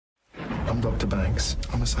I'm Dr. Banks.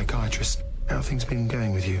 I'm a psychiatrist. How have things been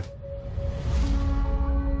going with you?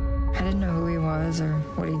 I didn't know who he was or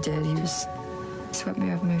what he did. He just swept me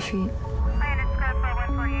off my feet.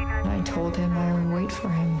 And I told him I would wait for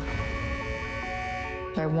him.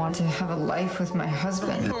 I want to have a life with my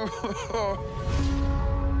husband.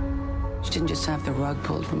 She didn't just have the rug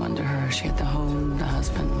pulled from under her. She had the home, the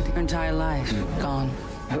husband, with her entire life gone.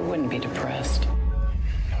 Who wouldn't be depressed?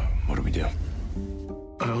 What do we do?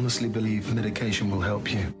 I honestly believe medication will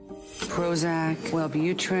help you. Prozac,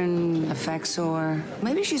 Wellbutrin, Effexor.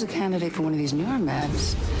 Maybe she's a candidate for one of these newer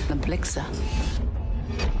meds. The Blixa.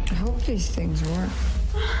 I hope these things work.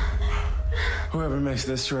 Whoever makes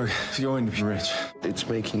this drug is going to be rich. It's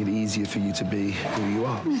making it easier for you to be who you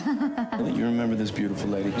are. You remember this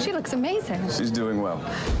beautiful lady? She looks amazing. She's doing well.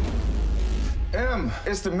 Em,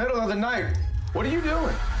 it's the middle of the night. What are you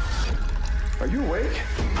doing? Are you awake?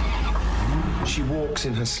 She walks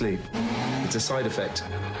in her sleep. It's a side effect.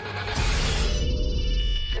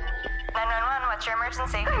 911, what's your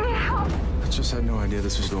emergency? I need help. I just had no idea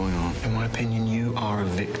this was going on. In my opinion, you are a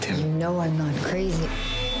victim. You know I'm not crazy.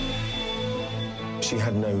 She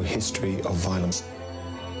had no history of violence.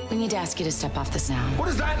 We need to ask you to step off this now. What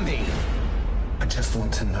does that mean? I just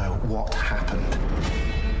want to know what happened.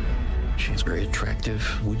 She's very attractive.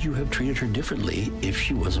 Would you have treated her differently if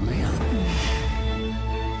she was a man?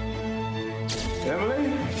 Emily,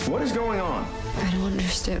 what is going on? I don't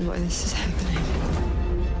understand why this is happening.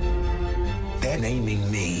 They're naming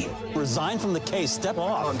me. Resign from the case. Step I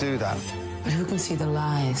off. can't do that. But who can see the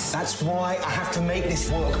lies? That's why I have to make this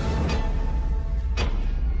work.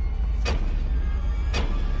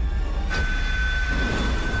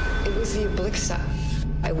 It was the Blixa.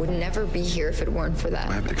 I would never be here if it weren't for I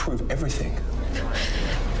that. have to prove everything.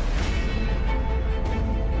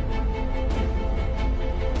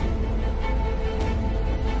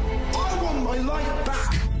 I want my life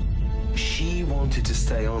back. She wanted to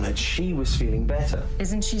stay on it. She was feeling better.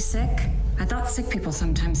 Isn't she sick? I thought sick people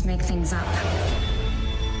sometimes make things up.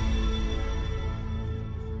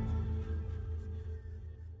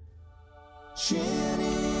 His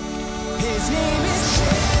name is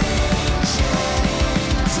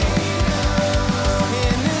Channing Tatum,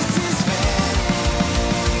 and this is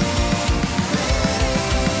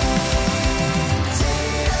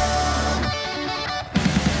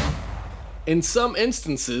In some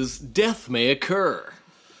instances, death may occur.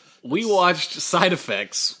 We watched Side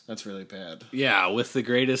Effects. That's really bad. Yeah, with the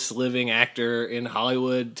greatest living actor in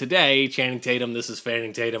Hollywood today, Channing Tatum. This is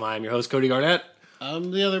Fanning Tatum. I am your host, Cody Garnett.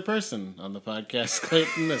 I'm the other person on the podcast,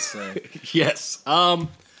 Clayton Missler. Yes.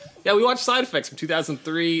 Yeah, we watched Side Effects from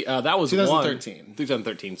 2003. That was 2013.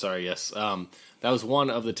 2013, sorry, yes. That was one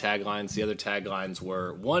of the taglines. The other taglines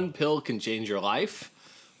were, "One pill can change your life."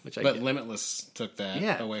 Which I But get. Limitless took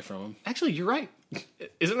that away from him. Actually, you're right.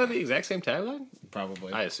 Isn't that the exact same tagline?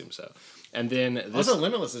 Probably. I assume so. And then this... Also,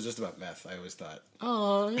 Limitless is just about meth, I always thought.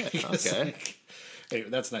 Oh, yeah. Okay. Anyway,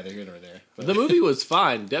 that's neither here nor there. But. The movie was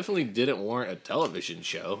fine. Definitely didn't warrant a television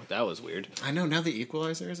show. That was weird. I know, now The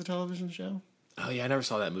Equalizer is a television show. Oh, yeah, I never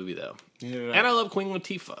saw that movie, though. Yeah, and I love Queen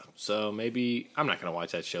Latifah, so maybe I'm not going to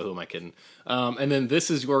watch that show. Who am I kidding? And then this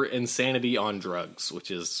is your Insanity on Drugs, which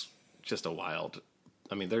is just a wild...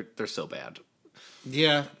 I mean, they're so bad.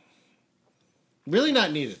 Yeah. Really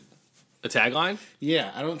not needed. A tagline?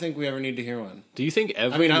 Yeah, I don't think we ever need to hear one. Do you think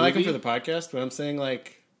every I mean, I like them movie- for the podcast, but I'm saying,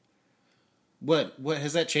 like... What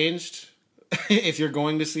has that changed? If you're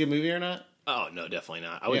going to see a movie or not? Oh, no, definitely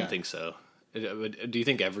not. I wouldn't think so. Do you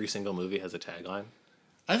think every single movie has a tagline?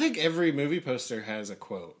 I think every movie poster has a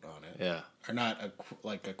quote on it. Yeah. Or not a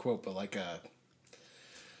quote, but like a...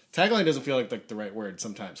 Tagline doesn't feel like the right word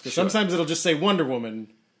sometimes. Because sometimes it'll just say Wonder Woman.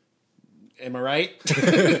 Am I right?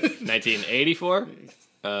 1984?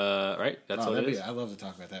 Right? That's what it is? I love to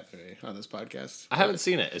talk about that movie on this podcast. I haven't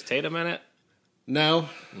seen it. Is Tatum in it? No.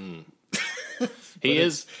 He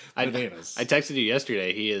is. I bananas. texted you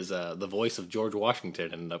yesterday. He is the voice of George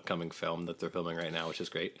Washington in an upcoming film that they're filming right now, which is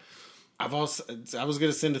great. I was going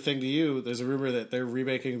to send a thing to you. There's a rumor that they're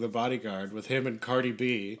remaking The Bodyguard with him and Cardi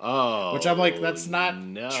B. Oh. Which I'm like, that's not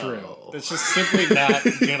no. true. That's just simply not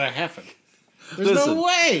going to happen. There's no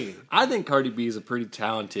way. I think Cardi B is a pretty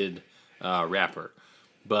talented rapper,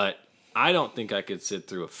 but I don't think I could sit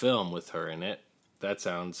through a film with her in it. That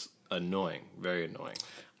sounds annoying. Very annoying.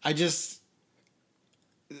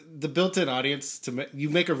 The built-in audience you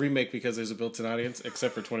make a remake because there's a built-in audience,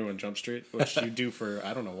 except for 21 Jump Street, which you do for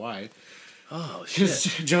I don't know why. Oh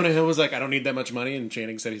shit! Jonah Hill was like, I don't need that much money, and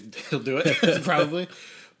Channing said he'll do it probably.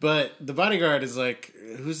 But The Bodyguard is like,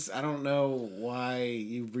 I don't know why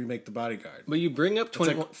you remake The Bodyguard. But you bring up It's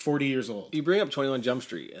like 40 years old. You bring up 21 Jump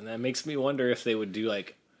Street, and that makes me wonder if they would do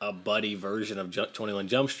like a buddy version of 21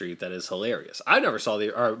 Jump Street that is hilarious. I never saw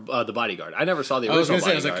The Bodyguard. I never saw the original. I was going to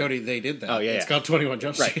say, I was Bodyguard. like, Cody, they did that. Oh yeah, it's called 21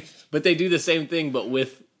 Jump Street. Right. But they do the same thing, but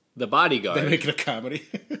with The Bodyguard. They make it a comedy.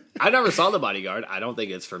 I never saw The Bodyguard. I don't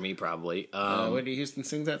think it's for me, probably. Whitney Houston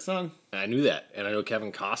sings that song. I knew that, and I know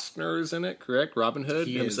Kevin Costner is in it. Correct, Robin Hood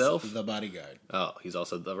himself. Is the Bodyguard. Oh, he's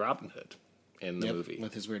also the Robin Hood in the movie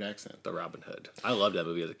with his weird accent. The Robin Hood. I loved that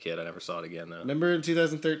movie as a kid. I never saw it again though. Remember in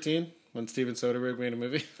 2013 when Steven Soderbergh made a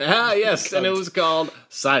movie? Ah, yes, and it was called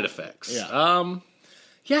Side Effects. Yeah.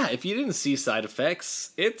 Yeah, if you didn't see Side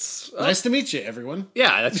Effects, it's nice to meet you, everyone.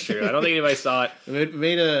 Yeah, that's true. I don't think anybody saw it. It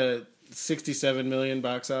made a $67 million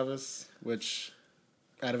box office, which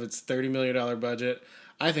out of its $30 million budget,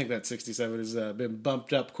 I think that 67 has been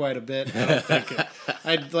bumped up quite a bit. I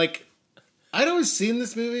don't think I'd always seen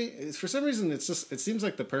this movie. For some reason, it seems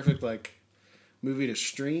like the perfect movie to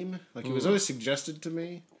stream. Like it was always suggested to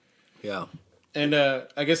me. Yeah, and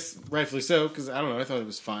I guess rightfully so, because I don't know. I thought it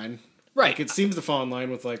was fine. Right. Like, it seems to fall in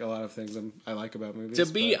line with a lot of things I like about movies. To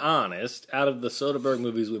be honest, out of the Soderbergh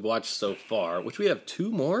movies we've watched so far, which we have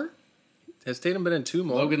 2 more. Has Tatum been in 2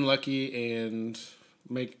 more? Logan Lucky and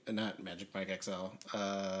not Magic Mike XL.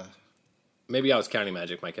 Maybe I was counting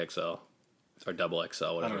Magic Mike XL. Or Double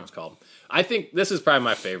XL, whatever it's called. I think this is probably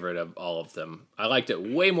my favorite of all of them. I liked it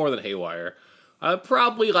way more than Haywire. I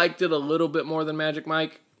probably liked it a little bit more than Magic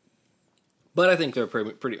Mike. But I think they're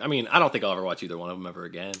pretty. I mean, I don't think I'll ever watch either one of them ever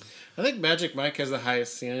again. I think Magic Mike has the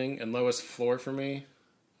highest ceiling and lowest floor for me.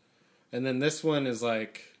 And then this one is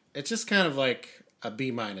it's just kind of like a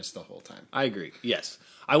B- the whole time. I agree. Yes.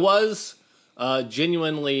 I was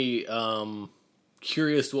genuinely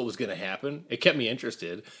curious to what was going to happen. It kept me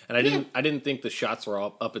interested. And I didn't think the shots were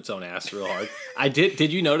all up its own ass real hard.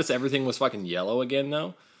 Did you notice everything was fucking yellow again,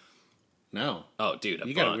 though? No. Oh, dude,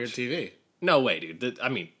 you got a weird TV. No way, dude.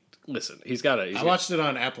 Listen, I watched it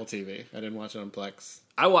on Apple TV. I didn't watch it on Plex.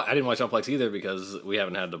 I didn't watch it on Plex either because we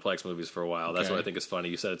haven't had the Plex movies for a while. That's what I think is funny.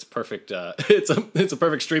 You said it's perfect. It's a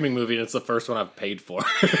perfect streaming movie, and it's the first one I've paid for.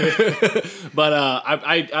 But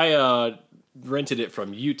I rented it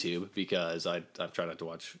from YouTube because I'm trying not to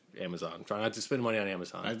watch Amazon. I'm trying not to spend money on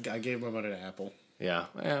Amazon. I gave my money to Apple. Yeah,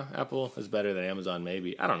 Apple is better than Amazon.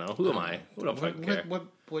 Maybe I don't know. Who am I? Who don't fucking care? What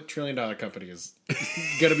 $1 trillion company is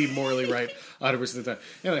gonna be morally right 100% of the time?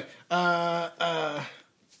 Anyway,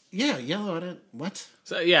 yeah, yellow on it. What?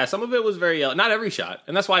 So yeah, some of it was very yellow. Not every shot,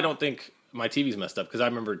 and that's why I don't think my TV's messed up because I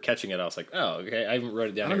remember catching it. I was like, oh, okay. I even wrote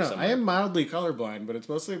it down. I don't here know. somewhere. I am mildly colorblind, but it's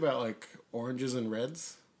mostly about oranges and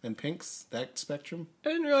reds and pinks. That spectrum. I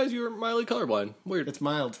didn't realize you were mildly colorblind. Weird. It's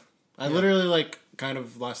mild. I literally kind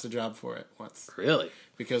of lost a job for it once. Really?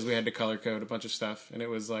 Because we had to color code a bunch of stuff, and it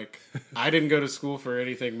was I didn't go to school for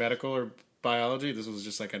anything medical or biology. This was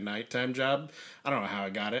just a nighttime job. I don't know how I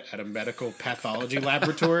got it at a medical pathology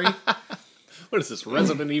laboratory. What is this,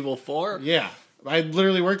 Resident Evil 4? Yeah. I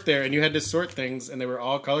literally worked there, and you had to sort things, and they were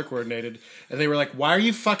all color coordinated, and they were like, why are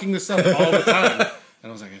you fucking this up all the time? And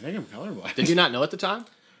I was like, I think I'm colorblind. Did you not know at the time?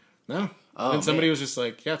 No. Oh, and somebody was just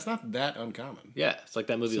like, yeah, it's not that uncommon. Yeah, it's like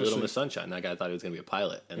that movie Little Miss Sunshine. That guy thought he was going to be a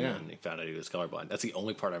pilot, and then he found out he was colorblind. That's the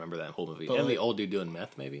only part I remember that whole movie. But and the old dude doing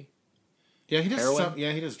meth, maybe? Yeah, he does heroin?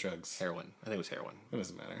 he does drugs. Heroin. I think it was heroin. It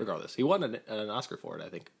doesn't matter. Regardless. He won an Oscar for it, I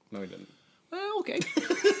think. No, he didn't. Well, okay.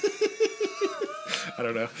 I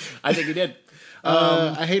don't know. I think he did.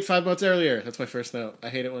 I hate 5 months earlier. That's my first note. I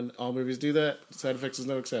hate it when all movies do that. Side Effects is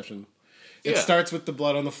no exception. It starts with the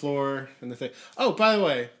blood on the floor and the thing. Oh, by the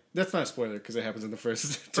way, that's not a spoiler because it happens in the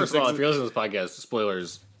first. First of all, if you're listening to this podcast,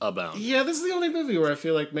 spoilers abound. Yeah, this is the only movie where I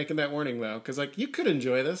feel like making that warning though, because you could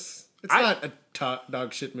enjoy this. It's not a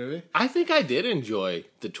dog shit movie. I think I did enjoy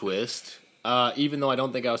the twist, even though I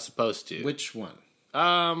don't think I was supposed to. Which one?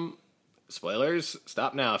 Spoilers.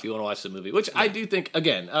 Stop now if you want to watch the movie. Which I do think.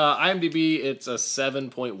 Again, IMDb it's a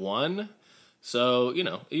 7.1. So,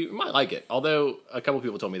 you might like it. Although, a couple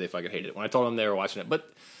people told me they fucking hated it when I told them they were watching it.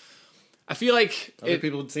 But I feel like... Other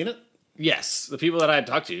people had seen it? Yes. The people that I had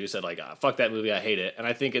talked to said, fuck that movie, I hate it. And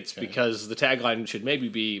I think it's because the tagline should maybe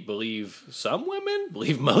be, believe some women?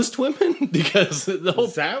 Believe most women? Because the whole...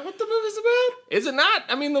 Is that what the movie's about? Is it not?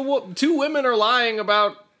 I mean, the 2 women are lying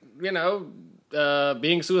about,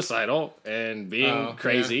 being suicidal and being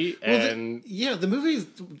crazy. Yeah. Well, and the movie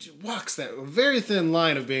walks that very thin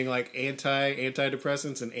line of being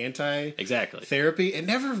antidepressants and anti-therapy. It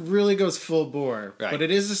never really goes full bore, but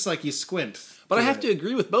it is just you squint. But I have to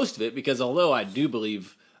agree with most of it because although I do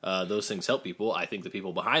believe those things help people. I think the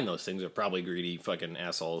people behind those things are probably greedy fucking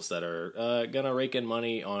assholes that are gonna rake in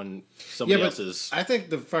money on somebody else's. I think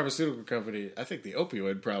the pharmaceutical company, I think the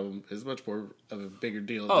opioid problem is much more of a bigger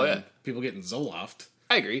deal than people getting Zoloft.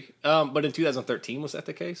 I agree. But in 2013, was that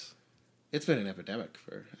the case? It's been an epidemic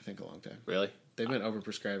for, I think, a long time. Really? They've been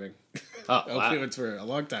overprescribing Oh, opioids for a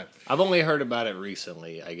long time. I've only heard about it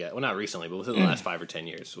recently, I guess. Well, not recently, but within the last 5 or 10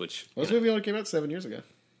 years, which... Well, this movie only came out 7 years ago.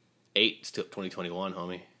 8, still 2021,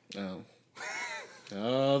 homie.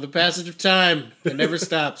 Oh, the passage of time. It never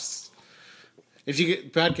stops. If you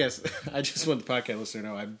get podcast, I just want the podcast listener to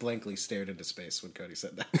know I blankly stared into space when Cody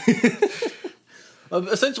said that.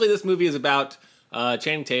 Essentially, this movie is about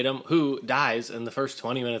Channing Tatum, who dies in the first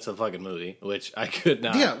 20 minutes of the fucking movie, which I could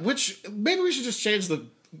not... Yeah, which maybe we should just change the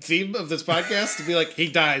theme of this podcast to be like, he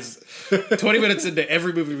dies 20 minutes into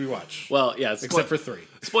every movie we watch. Well, yeah. Except for 3.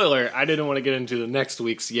 Spoiler, I didn't want to get into the next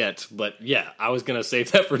week's yet, but yeah, I was going to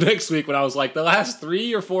save that for next week when I was like, the last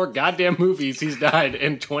 3 or 4 goddamn movies, he's died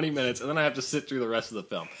in 20 minutes, and then I have to sit through the rest of the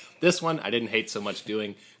film. This one, I didn't hate so much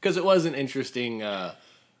doing, because it was an interesting... it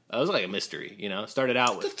was like a mystery, you know? Started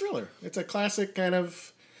out with... It's a thriller. It's a classic kind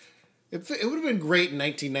of... It would have been great in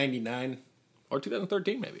 1999. Or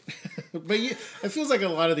 2013, maybe. But it feels like a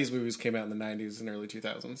lot of these movies came out in the 90s and early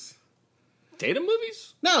 2000s. Tatum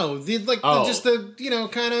movies? No, just the,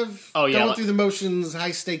 kind of going through the motions,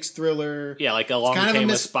 high-stakes thriller. Yeah, like Along Came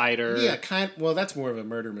a Spider. Yeah, well, that's more of a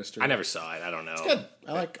murder mystery. I never saw it. I don't know. It's good.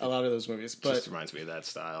 I like a lot of those movies. But, it just reminds me of that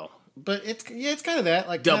style. But it's kind of that.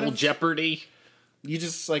 Like Double Jeopardy. You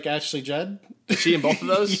just like Ashley Judd? Is she in both of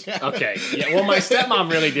those? Yeah. Okay. Yeah. Well, my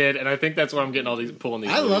stepmom really did, and I think that's where I'm getting pulling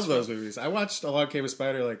these. I love those movies. I watched Along Came a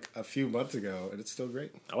Spider like a few months ago, and it's still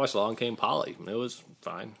great. I watched Along Came Polly. It was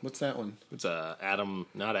fine. What's that one? It's not Adam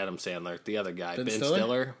Sandler, the other guy, Ben Stiller?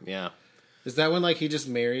 Stiller. Yeah. Is that when like he just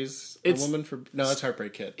marries a woman for? No, that's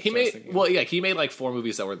Heartbreak Kid. He made like 4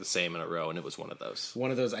 movies that were the same in a row, and it was one of those. One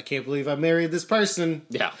of those. I can't believe I married this person.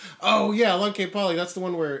 Yeah. Oh yeah, Along Came Polly. That's the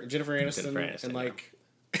one where Jennifer Aniston and like.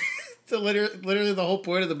 So literally the whole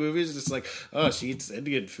point of the movie is just like, oh, she eats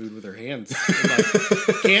Indian food with her hands. And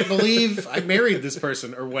like, can't believe I married this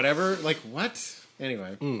person or whatever. Like, what?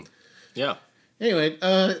 Anyway. Yeah. Anyway,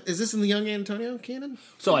 is this in the Young Antonio canon?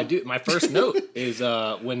 So I do. My first note is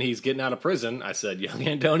when he's getting out of prison, I said, Young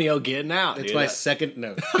Antonio getting out. It's my second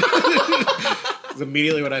note. It's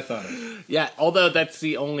immediately what I thought of. Yeah, although that's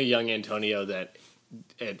the only Young Antonio that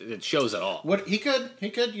it shows at all. What he could,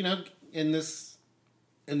 in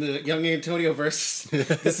the Young Antonio verse,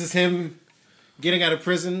 this is him getting out of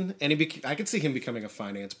prison, and I could see him becoming a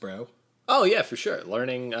finance bro. Oh yeah, for sure.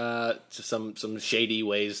 Learning some shady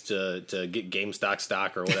ways to get GameStop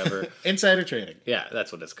stock or whatever. Insider trading. Yeah,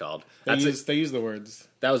 that's what it's called. They use the words.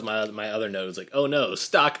 That was my other note. It was like, oh no,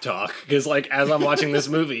 stock talk. Because like as I'm watching this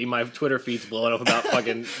movie, my Twitter feed's blowing up about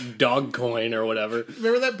fucking Dogcoin or whatever.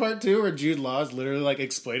 Remember that part too where Jude Law is literally like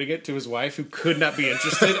explaining it to his wife who could not be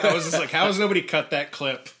interested? I was just like, how has nobody cut that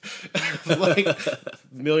clip? Like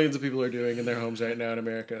millions of people are doing in their homes right now in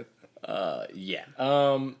America. Yeah.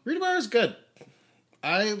 Rita Mara's good.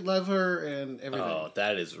 I love her and everything. Oh,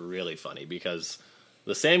 that is really funny because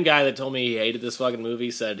the same guy that told me he hated this fucking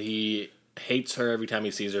movie said he hates her every time he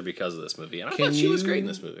sees her because of this movie. And I thought she was great in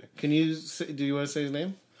this movie. Do you want to say his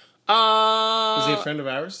name? Is he a friend of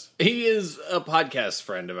ours? He is a podcast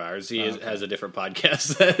friend of ours. He has a different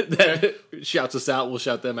podcast that shouts us out. We'll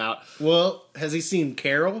shout them out. Well, has he seen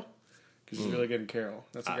Carol? Because he's really good in Carol.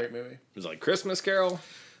 That's a great movie. It was like Christmas Carol.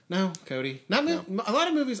 No, Cody. A lot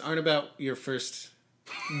of movies aren't about your first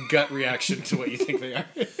gut reaction to what you think they are.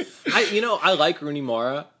 I like Rooney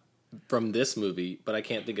Mara from this movie, but I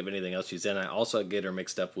can't think of anything else she's in. I also get her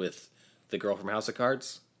mixed up with the girl from House of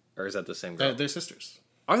Cards. Or is that the same girl? They're sisters.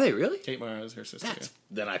 Are they really? Kate Mara is her sister.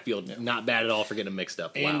 Then I feel not bad at all for getting them mixed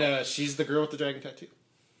up. And wow. She's the girl with the dragon tattoo.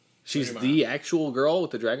 She's the actual girl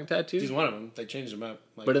with the dragon tattoo? She's one of them. They changed them up.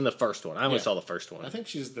 But in the first one. I only saw the first one. I think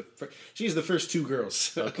she's the first 2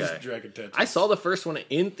 girls with dragon tattoos. I saw the first one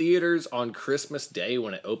in theaters on Christmas Day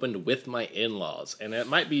when it opened with my in-laws. And it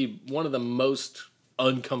might be one of the most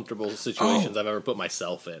uncomfortable situations I've ever put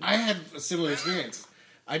myself in. I had a similar experience.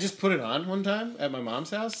 I just put it on one time at my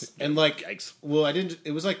mom's house. And like, yikes. Well, I didn't,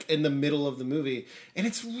 it was like in the middle of the movie. And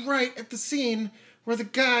it's right at the scene where the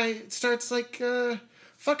guy starts like,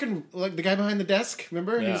 fucking, like the guy behind the desk,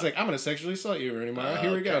 remember? Yeah. He was like, I'm going to sexually assault you, Rooney Mara.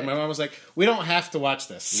 Here we go. And my mom was like, we don't have to watch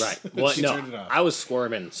this. Right. Well, she turned it off. I was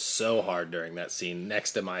squirming so hard during that scene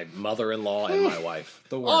next to my mother-in-law and my wife.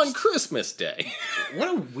 The worst. On Christmas Day. What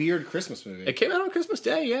a weird Christmas movie. It came out on Christmas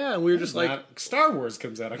Day, yeah. And we were just like... Star Wars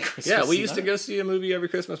comes out on Christmas. Yeah, we used to go see a movie every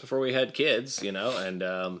Christmas before we had kids, and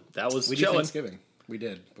that was we chilling. do Thanksgiving. We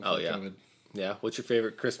did. Oh, yeah. COVID. Yeah. What's your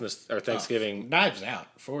favorite Christmas or Thanksgiving? Knives Out,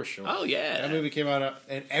 for sure. Oh, yeah. That movie came out,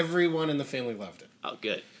 and everyone in the family loved it. Oh,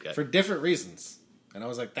 good. For different reasons. And I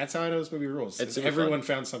was like, that's how I know this movie rules. It's everyone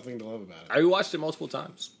found something to love about it. I rewatched it multiple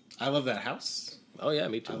times. I love that house. Oh, yeah,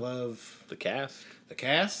 me too. I love the cast.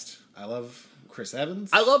 I love Chris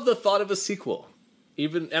Evans. I love the thought of a sequel.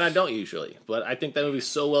 And I don't usually, but I think that movie's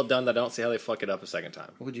so well done that I don't see how they fuck it up a second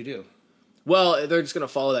time. What would you do? Well, they're just going to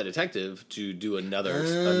follow that detective to do another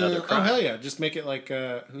crime. Oh, hell yeah. Just make it like,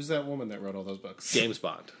 who's that woman that wrote all those books? James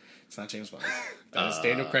Bond. It's not James Bond. It's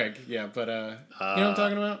Daniel Craig. Yeah, but, you know what I'm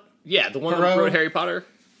talking about? Yeah, the one that wrote Harry Potter.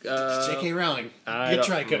 J.K. Rowling. Good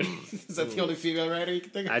try, Cody. Is that the only female writer you can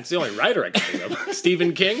think of? That's the only writer I can think of.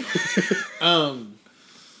 Stephen King.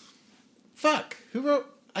 Fuck. Who wrote...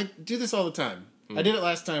 I do this all the time. I did it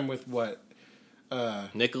last time with what?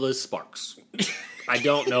 Nicholas Sparks. I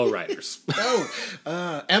don't know writers.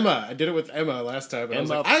 No. Emma. I did it with Emma last time. And I was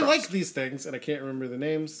like, I like these things, and I can't remember the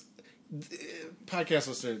names. Podcast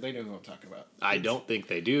listeners, they know who I'm talking about. I don't think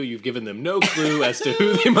they do. You've given them no clue as to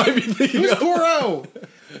who they might be thinking Who's of.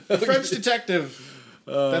 Poirot? The French detective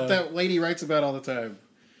that lady writes about all the time.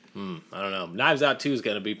 I don't know. Knives Out 2 is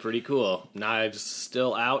going to be pretty cool. Knives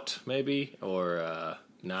Still Out, maybe? Or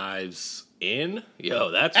Knives In?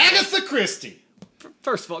 Yo, that's... Agatha Christie!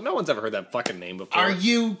 First of all, no one's ever heard that fucking name before. Are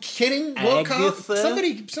you kidding? Agatha?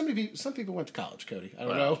 Some people went to college, Cody. I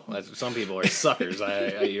don't know. Some people are suckers.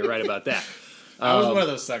 You're right about that. I was one of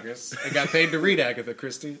those suckers. I got paid to read Agatha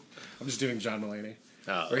Christie. I'm just doing John Mulaney.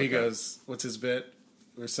 Where he goes, what's his bit?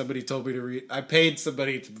 Where somebody told me to read... I paid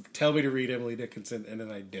somebody to tell me to read Emily Dickinson, and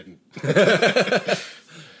then I didn't. It's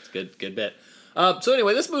good bit. So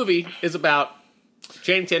anyway, this movie is about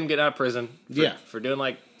Channing Tatum getting out of prison for doing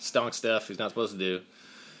like stonk stuff he's not supposed to do.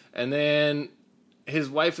 And then his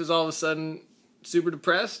wife is all of a sudden super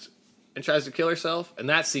depressed and tries to kill herself. And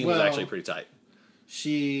that scene was actually pretty tight.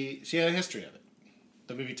 She had a history of it.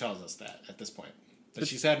 The movie tells us that at this point. That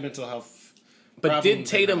she's had mental health But did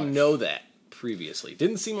Tatum know that previously?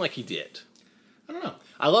 Didn't seem like he did. I don't know.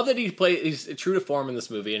 I love that he's true to form in this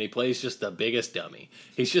movie, and he plays just the biggest dummy.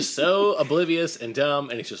 He's just so oblivious and dumb,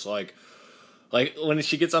 and he's just like when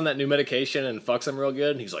she gets on that new medication and fucks him real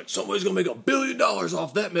good, and he's like, somebody's gonna make $1 billion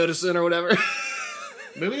off that medicine or whatever.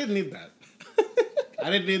 The movie didn't need that. I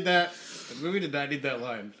didn't need that. The movie did not need that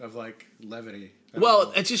line of like levity.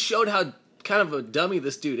 Well, it just showed how kind of a dummy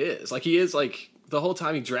this dude is. Like he is like the whole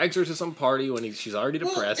time he drags her to some party when she's already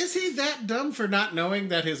depressed. Is he that dumb for not knowing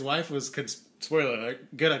that his wife was spoiler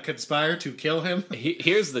alert, gonna conspire to kill him?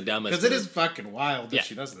 Here's the dumbest. Because it is fucking wild that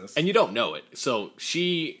she does this. And you don't know it. So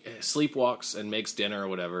she sleepwalks and makes dinner or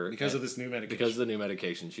whatever. Because of this new medication. Because of the new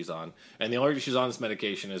medication she's on. And the only reason she's on this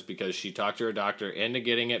medication is because she talked to her doctor into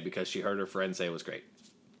getting it because she heard her friend say it was great.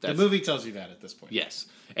 The movie tells you that at this point. Yes.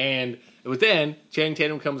 And then Channing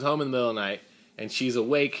Tatum comes home in the middle of the night and she's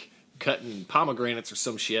awake cutting pomegranates or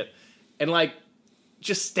some shit and like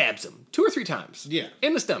just stabs him 2 or 3 times. Yeah.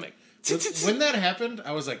 In the stomach. When that happened,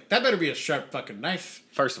 I was like, that better be a sharp fucking knife.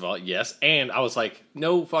 First of all, yes. And I was like,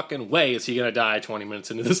 no fucking way is he going to die 20 minutes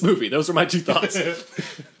into this movie. Those were my 2 thoughts.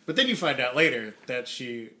 But then you find out later that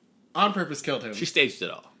she on purpose killed him. She staged it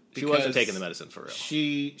all. She wasn't taking the medicine for real.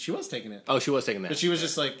 She was taking it. Oh, she was taking that. But she was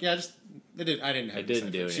just like, I didn't have it.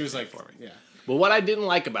 Didn't do anything. She was like, for me. Yeah. But what I didn't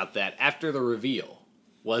like about that after the reveal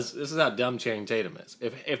was this is how dumb Channing Tatum is.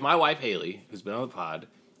 If my wife Haley, who's been on the pod,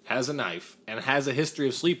 has a knife and has a history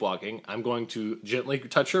of sleepwalking, I'm going to gently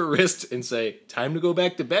touch her wrist and say, "Time to go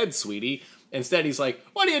back to bed, sweetie." Instead, he's like,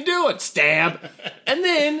 "What are you doing?" Stab. And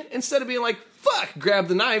then instead of being like, "Fuck," grab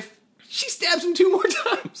the knife, she stabs him 2 more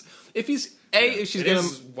times. If she's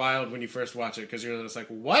is wild when you first watch it because you're just like,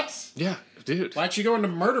 what? Yeah, dude. Why'd she go into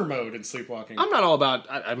murder mode in Sleepwalking? I'm not all about.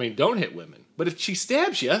 I mean, don't hit women, but if she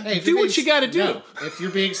stabs you, do what you got to do. No, if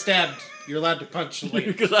you're being stabbed, you're allowed to punch.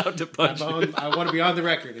 You're allowed to punch. I want to be on the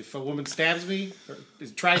record. If a woman stabs me or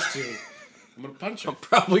tries to, I'm going to punch her. I'm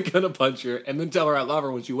probably going to punch her and then tell her I love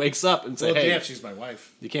her when she wakes up and say, well, "Hey, yeah, she's my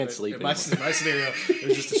wife. You can't sleep." In my scenario,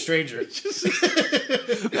 there's just a stranger.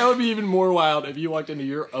 That would be even more wild if you walked into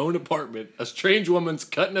your own apartment, a strange woman's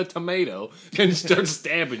cutting a tomato and starts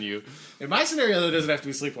stabbing you. In my scenario, though, it doesn't have to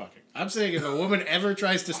be sleepwalking. I'm saying if a woman ever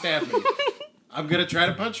tries to stab me, I'm going to try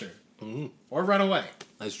to punch her. Mm-hmm. Or run away.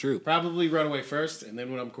 That's true. Probably run away first, and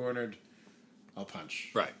then when I'm cornered, I'll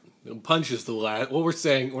punch. Right. Punch is the last. What we're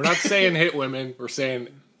saying, we're not saying hit women. We're saying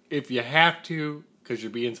if you have to, because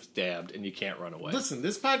you're being stabbed and you can't run away. Listen,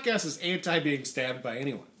 this podcast is anti being stabbed by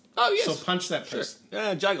anyone. Oh, yes. So punch that person.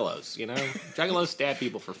 Sure. Juggalos, Juggalos stab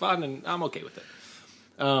people for fun, and I'm okay with it.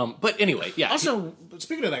 But anyway, yeah. Also,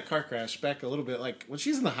 speaking of that car crash, back a little bit, like when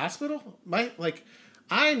she's in the hospital,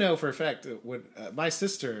 I know for a fact that when my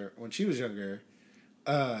sister, when she was younger,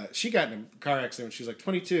 she got in a car accident when she was like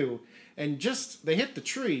 22, and they hit the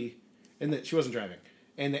tree, and that she wasn't driving,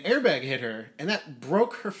 and the airbag hit her, and that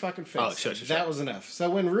broke her fucking face. Oh, shit. That was enough.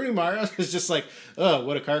 So when Rooney Mara was just like, "Oh,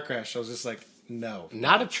 what a car crash," I was just like, "No,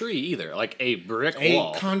 not a tree either, like a brick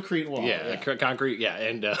wall, concrete wall, concrete,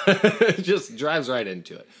 and just drives right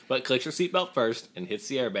into it. But clicks her seatbelt first and hits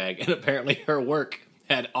the airbag, and apparently her work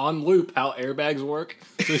had on loop how airbags work,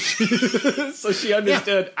 so she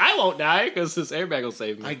understood I won't die because this airbag will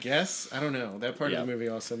save me. I guess I don't know. That part of the movie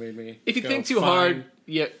also made me. If you think too hard,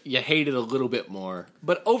 you hate it a little bit more.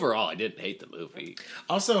 But overall, I didn't hate the movie.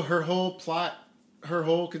 Also, her whole plot, her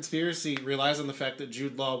whole conspiracy relies on the fact that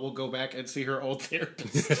Jude Law will go back and see her old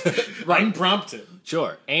therapist, unprompted.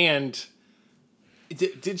 Sure, and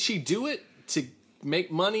did she do it to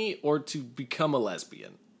make money or to become a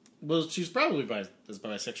lesbian? Well, she's probably a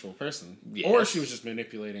bisexual person. Yes. Or she was just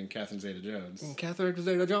manipulating Catherine Zeta-Jones. Catherine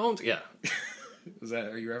Zeta-Jones? Yeah.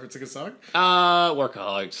 Are you referencing a song?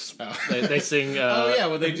 Workaholics. Oh. They sing...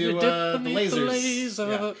 when they do the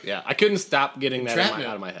lasers. Yeah, I couldn't stop getting that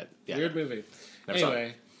out of my head. Yeah. Weird movie. Never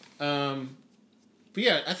anyway, but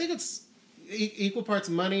yeah, I think it's equal parts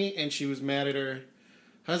money, and she was mad at her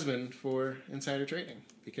husband for insider trading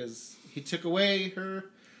because he took away her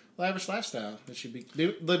lavish lifestyle.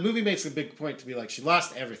 The movie makes a big point to be like, she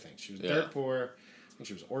lost everything. She was dirt poor, and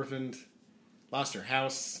she was orphaned, lost her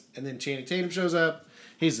house, and then Channing Tatum shows up.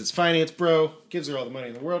 He's this finance bro, gives her all the money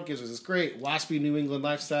in the world, gives her this great waspy New England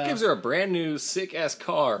lifestyle. Gives her a brand new sick-ass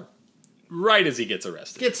car right as he gets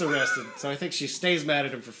arrested. So I think she stays mad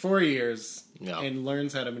at him for 4 years and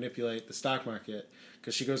learns how to manipulate the stock market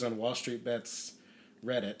because she goes on Wall Street Bets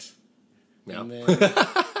Reddit and then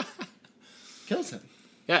kills him.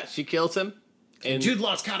 Yeah, she kills him. And Jude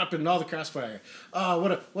Law's caught up in all the crossfire. Oh,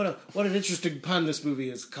 what an interesting pun this movie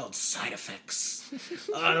is called Side Effects.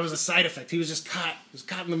 Oh, it was a side effect. He was just caught. He was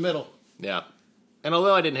caught in the middle. Yeah. And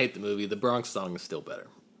although I didn't hate the movie, the Bronx song is still better.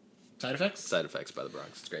 Side Effects? Side Effects by the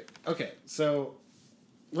Bronx. It's great. Okay, so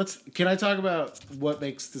can I talk about what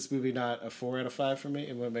makes this movie not a 4 out of 5 for me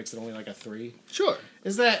and what makes it only like a 3? Sure.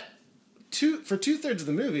 Is that for 2/3 of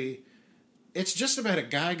the movie, it's just about a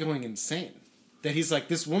guy going insane. That he's like,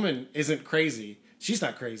 this woman isn't crazy. She's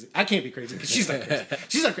not crazy. I can't be crazy because she's not crazy.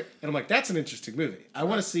 She's not crazy. And I'm like, that's an interesting movie. I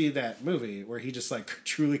want to see that movie where he just like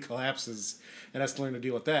truly collapses and has to learn to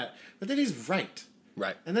deal with that. But then he's right.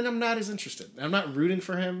 Right. And then I'm not as interested. I'm not rooting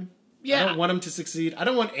for him. Yeah. I don't want him to succeed. I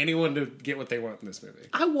don't want anyone to get what they want in this movie.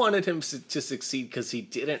 I wanted him to succeed because he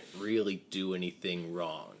didn't really do anything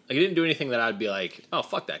wrong. Like, he didn't do anything that I'd be like, oh,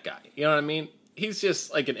 fuck that guy. You know what I mean? He's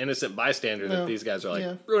just like an innocent bystander that these guys are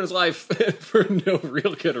like, ruin his life for no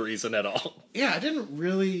real good reason at all. Yeah,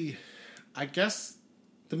 I guess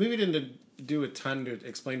the movie didn't do a ton to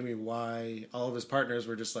explain to me why all of his partners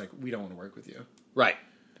were just like, we don't want to work with you. Right.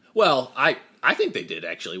 Well, I think they did,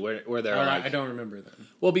 actually, where they're like... I don't remember them.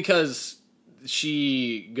 Well, because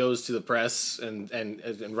she goes to the press and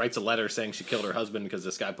writes a letter saying she killed her husband because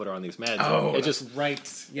this guy put her on these meds. Oh, it just right.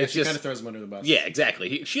 Yeah, she kind of throws him under the bus. Yeah,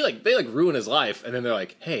 exactly. They ruin his life, and then they're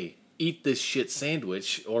like, hey, eat this shit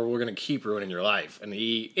sandwich or we're going to keep ruining your life. And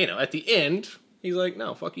he, at the end, he's like,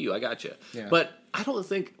 no, fuck you, I got you. Yeah. But I don't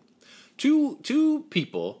think two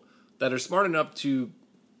people that are smart enough to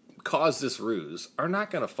cause this ruse are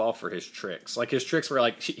not going to fall for his tricks. Like, his tricks were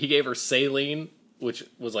like, he gave her saline, which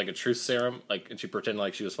was like a truth serum, like, and she pretended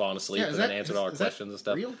like she was falling asleep and then answered all her questions and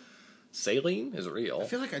stuff. Real? Saline is real. I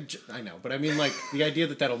feel like I know, but I mean, like, the idea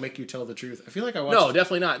that'll make you tell the truth. I feel like I watched... No,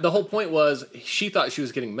 definitely not. The whole point was she thought she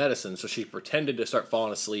was getting medicine, so she pretended to start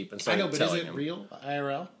falling asleep and started telling him. I know, but is it real?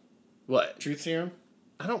 IRL? What? Truth serum?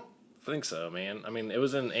 I don't think so, man. I mean, it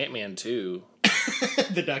was in Ant-Man 2.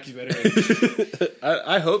 The documentary.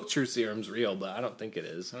 I hope Truth Serum's real, but I don't think it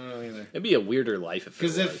is. I don't know either. It'd be a weirder life if it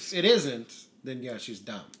was. Because if it isn't, then yeah, she's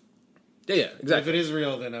dumb. Yeah, exactly. If it is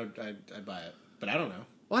real, then I'd buy it. But I don't know.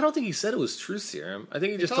 Well, I don't think he said it was Truth Serum. I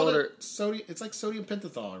think he just told her... It's like sodium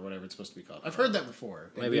pentothal or whatever it's supposed to be called. I've heard that before.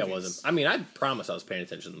 Maybe I wasn't. I mean, I promise I was paying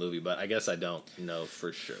attention to the movie, but I guess I don't know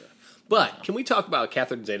for sure. But can we talk about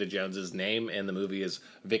Catherine Zeta-Jones' name in the movie is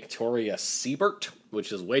Victoria Siebert,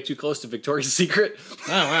 which is way too close to Victoria's Secret.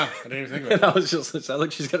 Oh, wow. I didn't even think about it. And I was just, it sounds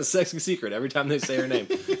like she's got a sexy secret every time they say her name.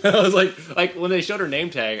 And I was like when they showed her name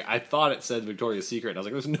tag, I thought it said Victoria's Secret. And I was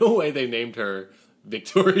like, there's no way they named her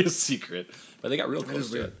Victoria's Secret. But they got real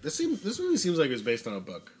close to it. This movie seems like it was based on a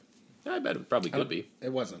book. I bet it probably could be.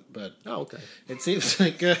 It wasn't, but... Oh, okay. It seems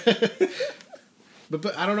like...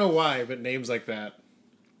 but I don't know why, but names like that...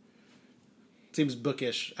 Seems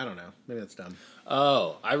bookish. I don't know. Maybe that's dumb.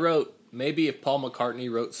 Oh, I wrote, maybe if Paul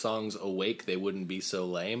McCartney wrote songs awake, they wouldn't be so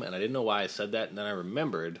lame. And I didn't know why I said that. And then I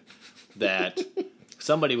remembered that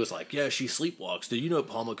somebody was like, yeah, she sleepwalks. Did you know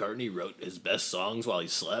Paul McCartney wrote his best songs while he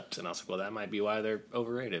slept? And I was like, well, that might be why they're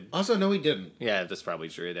overrated. Also, no, he didn't. Yeah, that's probably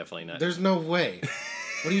true. Definitely not. There's no way.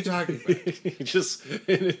 What are you talking about? he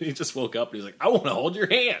just woke up and he's like, I want to hold your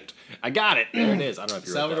hand. I got it. There it is. I don't know if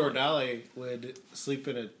you wrote Salvador that one. Dali would sleep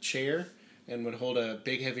in a chair and would hold a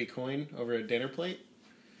big heavy coin over a dinner plate.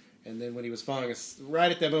 And then when he was falling asleep,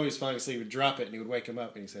 right at that moment he was falling asleep, he would drop it and he would wake him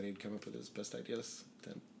up and he said he'd come up with his best ideas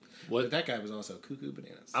then. What? But that guy was also cuckoo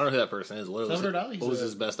bananas. I don't know who that person is. What Salvador Dali. was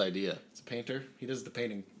his best idea? He's a painter. He does the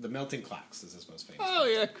painting. The Melting Clocks is his most famous. Oh,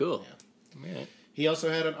 yeah, cool. Yeah. He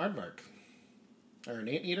also had an aardvark. Or an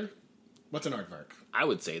anteater. What's an aardvark? I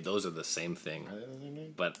would say those are the same thing.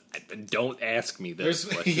 But don't ask me this.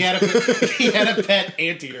 He had a pet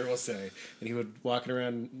anteater, we'll say. And he would walk it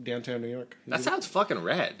around downtown New York. That sounds fucking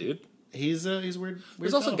rad, dude. He's weird.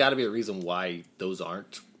 There's also got to be a reason why those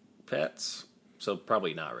aren't pets. So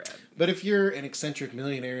probably not rad. But if you're an eccentric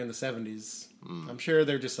millionaire in the 70s, I'm sure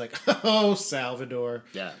they're just like, oh, Salvador.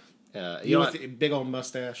 Yeah. You know, with the big old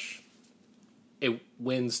mustache. It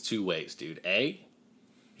wins two ways, dude. A,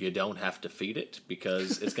 you don't have to feed it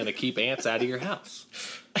because it's going to keep ants out of your house.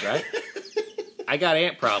 Right? I got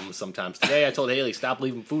ant problems sometimes. Today I told Haley, stop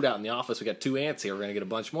leaving food out in the office. We got 2 ants here. We're going to get a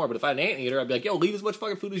bunch more. But if I had an anteater, I'd be like, yo, leave as much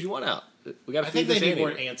fucking food as you want out. We got to feed this I think they need anteater.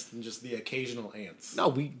 more ants than just the occasional ants. No,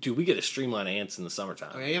 we get a streamline of ants in the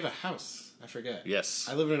summertime. Oh, yeah, you have a house. I forget. Yes.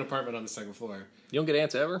 I live in an apartment on the second floor. You don't get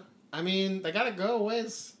ants ever? I mean, they got to go a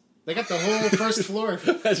ways. They got the whole first floor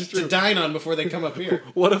That's true. to dine on before they come up here.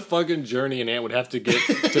 What a fucking journey an ant would have to get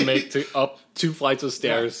to make to up 2 flights of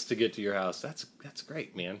stairs to get to your house. That's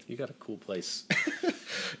great, man. You got a cool place.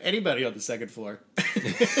 Anybody on the second floor.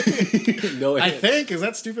 No ants. I think. Is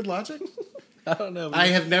that stupid logic? I don't know. Man. I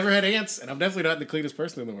have never had ants, and I'm definitely not the cleanest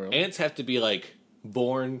person in the world. Ants have to be like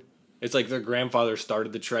born. It's like their grandfather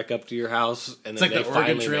started the trek up to your house, and then It's like they the Oregon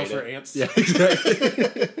finally Trail made for it. ants. Yeah,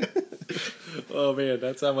 exactly. Oh man,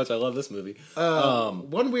 that's how much I love this movie.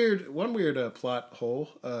 One weird plot hole.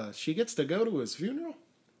 She gets to go to his funeral.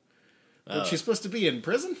 When she's supposed to be in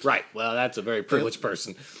prison. Right. Well, that's a very privileged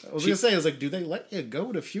person. I was gonna say, I was like, do they let you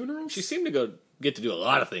go to funerals? She seemed to get to do a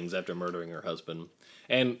lot of things after murdering her husband.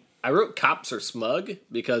 And I wrote cops are smug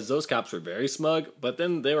because those cops were very smug, but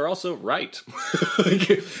then they were also right.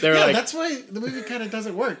 They were like, that's why the movie kind of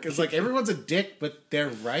doesn't work. It's like everyone's a dick, but they're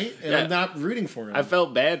right, and I'm not rooting for him. I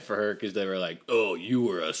felt bad for her because they were like, oh, you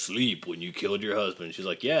were asleep when you killed your husband. She's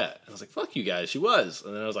like, yeah. And I was like, fuck you guys. She was.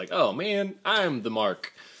 And then I was like, oh man, I'm the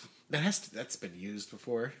mark. That's been used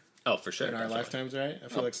before. Oh, for sure. In our lifetimes, right? I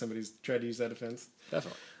feel like somebody's tried to use that offense.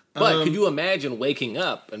 Definitely. But could you imagine waking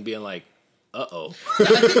up and being like, uh-oh. I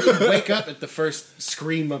think you wake up at the first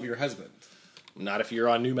scream of your husband. Not if you're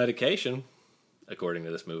on new medication, according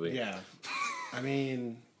to this movie. Yeah. I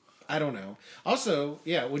mean, I don't know. Also,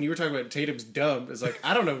 yeah, when you were talking about Tatum's dumb, it's like,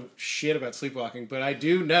 I don't know shit about sleepwalking, but I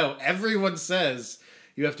do know everyone says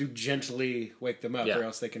you have to gently wake them up or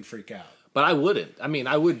else they can freak out. But I wouldn't. I mean,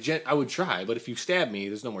 I would try, but if you stab me,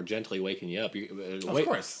 there's no more gently waking you up. Of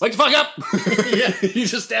course. Wake the fuck up! Yeah. You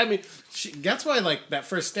just stabbed me. That's why, like, that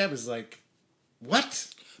first stab is like, what?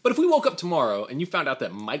 But if we woke up tomorrow and you found out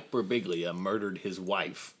that Mike Birbiglia murdered his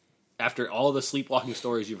wife, after all the sleepwalking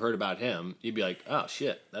stories you've heard about him, you'd be like, oh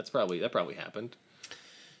shit, that probably happened.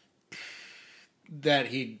 That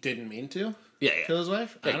he didn't mean to? Yeah. Kill his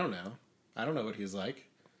wife? Yeah. I don't know. I don't know what he's like.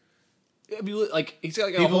 It'd be like he's got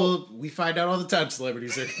like People, we find out all the time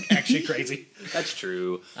celebrities are actually crazy. That's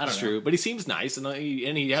true. That's true. But he seems nice, and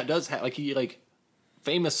he does he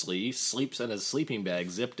famously sleeps in his sleeping bag,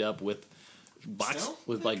 zipped up with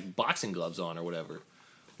like boxing gloves on or whatever.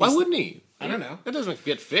 Why wouldn't he? I don't know. That doesn't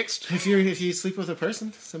get fixed. If you sleep with a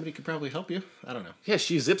person, somebody could probably help you. I don't know. Yeah,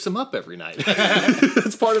 she zips him up every night.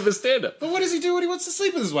 That's part of his stand-up. But what does he do when he wants to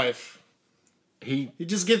sleep with his wife? He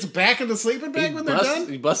just gets back in the sleeping bag when they're done?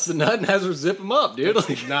 He busts a nut and has her zip him up, dude.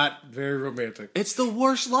 Like, not very romantic. It's the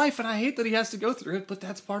worst life, and I hate that he has to go through it, but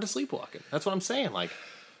that's part of sleepwalking. That's what I'm saying. Like,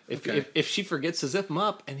 if she forgets to zip him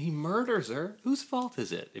up and he murders her, whose fault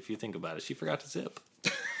is it, if you think about it? She forgot to zip.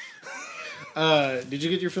 Did you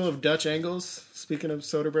get your fill of Dutch angles? Speaking of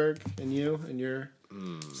Soderbergh and you and your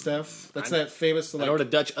stuff. That's that famous. Like, I know what a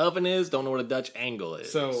Dutch oven is. Don't know what a Dutch angle is.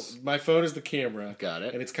 So my phone is the camera. Got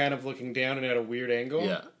it. And it's kind of looking down and at a weird angle.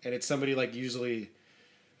 Yeah. And it's somebody like usually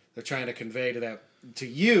they're trying to convey to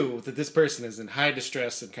you that this person is in high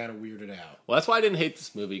distress and kind of weirded out. Well, that's why I didn't hate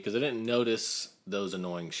this movie, because I didn't notice those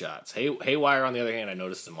annoying shots. Haywire, on the other hand, I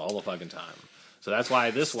noticed them all the fucking time. So that's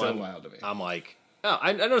why this Still one, wild to me. I'm like, oh,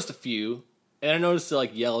 I noticed a few. And I noticed the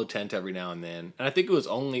like yellow tent every now and then. And I think it was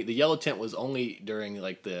only, the yellow tent was only during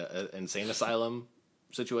like the insane asylum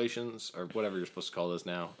situations or whatever you're supposed to call those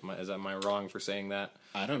now. Am I wrong for saying that?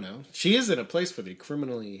 I don't know. She is in a place for the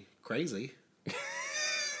criminally crazy.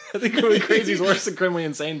 I think criminally crazy is worse than criminally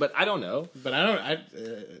insane, but I don't know. But I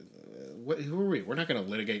don't. Who are we? We're not going to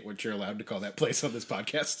litigate what you're allowed to call that place on this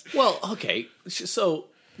podcast. Well, okay. So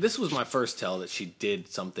this was my first tell that she did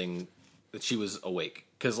something, that she was awake.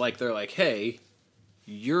 Because like they're like, hey,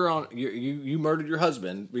 you murdered your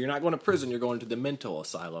husband, but you're not going to prison. You're going to the mental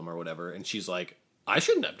asylum or whatever. And she's like, I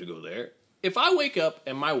shouldn't have to go there. If I wake up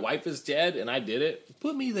and my wife is dead and I did it,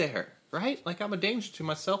 put me there, right? Like I'm a danger to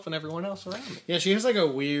myself and everyone else around me. Yeah, she has like a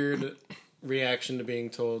weird reaction to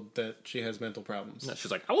being told that she has mental problems. No,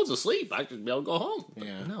 she's like, I was asleep. I should be able to go home.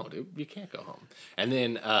 Yeah. No, dude, you can't go home. And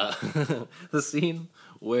then the scene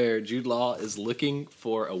where Jude Law is looking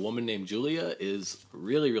for a woman named Julia is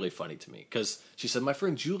really, really funny to me. Because she said, my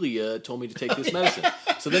friend Julia told me to take this medicine.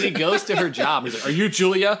 So then he goes to her job. And he's like, are you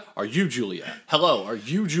Julia? Are you Julia? Hello, are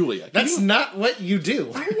you Julia? That's not what you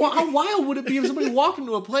do. How wild would it be if somebody walked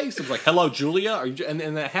into a place and was like, hello, Julia? Are you? And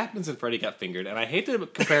that happens in Freddy Got Fingered. And I hate to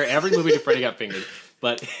compare every movie to Freddy Got Fingered.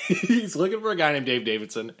 But he's looking for a guy named Dave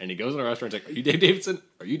Davidson, and he goes in a restaurant and he's like, are you Dave Davidson?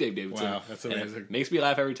 Are you Dave Davidson? Wow, that's amazing. And it makes me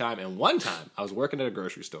laugh every time. And one time, I was working at a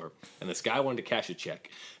grocery store, and this guy wanted to cash a check.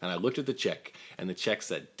 And I looked at the check, and the check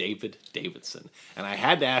said David Davidson. And I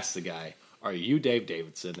had to ask the guy, are you Dave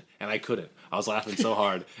Davidson? And I couldn't. I was laughing so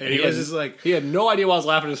hard. And he was just like... He had no idea why I was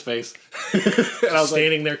laughing in his face. And I was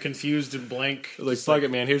standing there confused and blank. I was like, fuck it,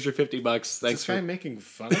 man. Here's your $50. Thanks. Is this guy making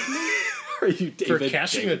fun of me? Are you David for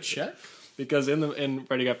cashing Davidson? a check? Because in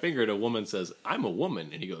Freddy Got Fingered, a woman says, I'm a woman.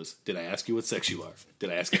 And he goes, did I ask you what sex you are? Did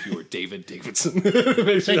I ask if you were David Davidson? It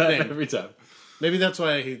makes me laugh every time. Maybe that's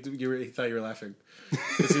why he thought you were laughing.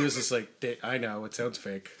 Because he was just like, I know, it sounds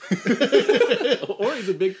fake. Or he's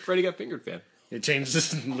a big Freddy Got Fingered fan. He changed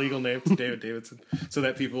his legal name to David Davidson so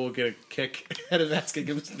that people will get a kick out of asking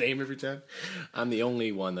him his name every time. I'm the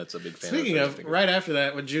only one that's a big fan Speaking of of, right after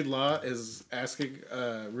that, when Jude Law is asking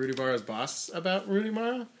Rudy Mara's boss about Rudy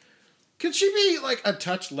Mara, could she be like a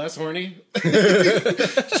touch less horny?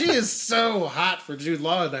 She is so hot for Jude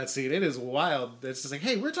Law in that scene. It is wild. It's just like,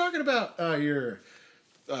 hey, we're talking about your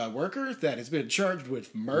worker that has been charged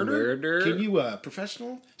with murder. Can you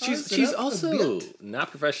professional? She's also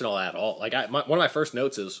not professional at all. Like one of my first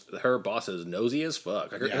notes is her boss is nosy as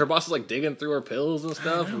fuck. Like her boss is like digging through her pills and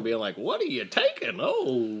stuff and being like, "What are you taking?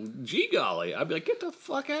 Oh, gee golly!" I'd be like, "Get the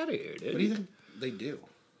fuck out of here, dude." What do you think they do?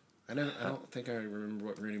 I don't think I remember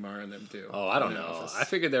what Rooney Mara and them do. Oh, I don't know. I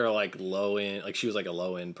figured they were like low end. Like she was like a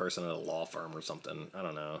low end person at a law firm or something. I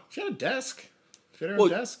don't know. She had a desk. She had her own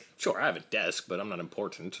desk. Sure, I have a desk, but I'm not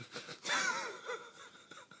important.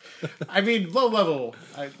 I mean, low level.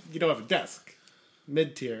 You don't have a desk.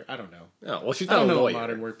 Mid tier. I don't know. Oh, well, she's not a lawyer.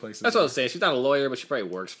 Modern workplaces. That's what I was saying. She's not a lawyer, but she probably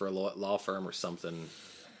works for a law firm or something.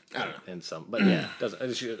 I don't know. But yeah,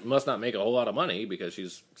 she must not make a whole lot of money because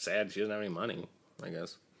she's sad. She doesn't have any money, I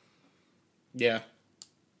guess. Yeah.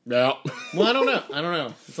 No. Well, I don't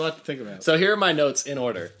know. It's a lot to think about. So here are my notes in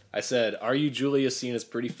order. I said, "Are you Julia scene is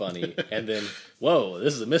pretty funny," and then, "Whoa,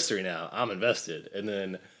 this is a mystery now. I'm invested." And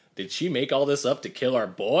then, "Did she make all this up to kill our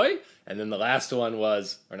boy?" And then the last one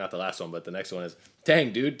was, or not the last one, but the next one is,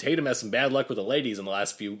 "Dang, dude, Tatum has some bad luck with the ladies in the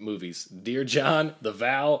last few movies. Dear John, The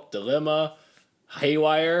Vow, Dilemma,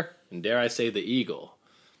 Haywire, and dare I say, The Eagle.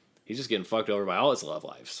 He's just getting fucked over by all his love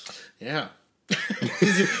lives." Yeah.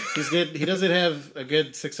 He's good. He doesn't have a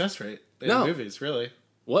good success rate in movies, really.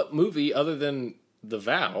 What movie other than The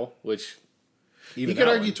Vow, which you could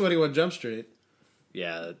argue 21 Jump Street.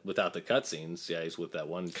 Yeah, without the cutscenes. Yeah, he's with that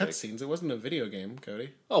one chick. Cutscenes? It wasn't a video game,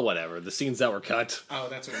 Cody. Oh, whatever. The scenes that were cut. Oh,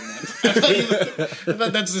 that's what I meant. I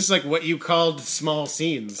thought that's just like what you called small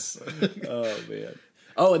scenes. Oh, man.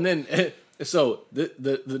 Oh, and then... So,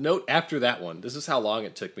 the note after that one, this is how long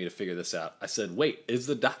it took me to figure this out. I said, wait, is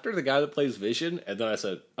the doctor the guy that plays Vision? And then I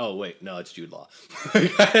said, oh, wait, no, it's Jude Law.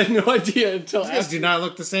 I had no idea until These guys do not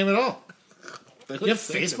look the same at all. You have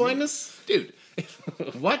face blindness? Dude.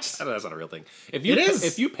 What? That's not a real thing. It is.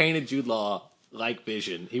 If you painted Jude Law like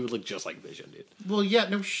Vision, he would look just like Vision, dude. Well, yeah,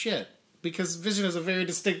 no shit. Because Vision has a very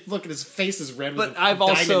distinct look, and his face is red. But I've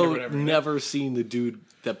also never seen the dude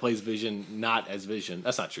that plays Vision not as Vision.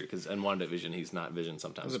 That's not true, because in WandaVision, he's not Vision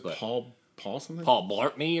sometimes. Was it but Paul something? Paul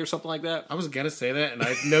Blart or something like that? I was going to say that, and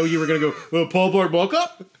I know you were going to go, well, Paul Blart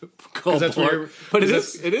Mocha? That's but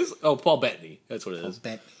it is. Oh, Paul Bettany. That's what it is.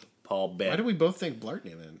 Paul Bettany. Why do we both think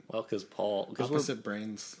Blartney then? Well, because opposite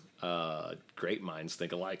brains. Great minds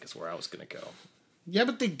think alike is where I was going to go. Yeah,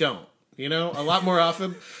 but they don't. You know, a lot more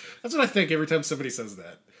often. That's what I think every time somebody says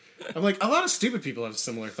that. I'm like, a lot of stupid people have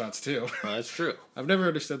similar thoughts too. Well, that's true. I've never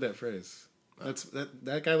understood that phrase.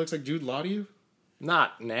 That guy looks like Jude Law to you?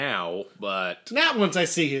 Not now, but Not once I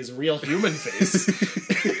see his real human face.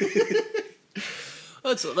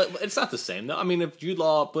 it's not the same though. I mean, if Jude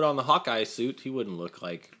Law put on the Hawkeye suit, he wouldn't look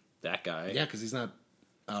like that guy. Yeah, because he's not.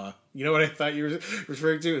 You know what I thought you were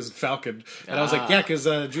referring to is Falcon, and I was like, yeah, because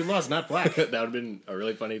Jude Law's not black. That would have been a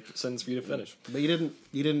really funny sentence for you to finish. But you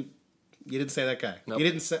didn't say that guy. Nope. You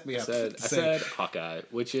didn't set me up. I said Hawkeye,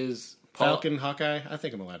 which is Paul. Falcon, Hawkeye. I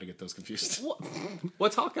think I'm allowed to get those confused.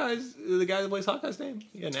 What's Hawkeye's? The guy that plays Hawkeye's name?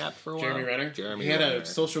 He had an app for a while. Jeremy Renner. Jeremy he had Renner. a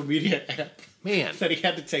social media app. Man. That he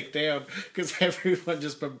had to take down because everyone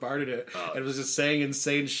just bombarded it and was just saying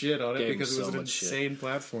insane shit on it Gave because him it was so an much insane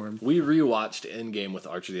platform. We rewatched Endgame with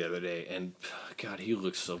Archer the other day, and God, he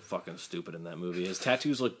looks so fucking stupid in that movie. His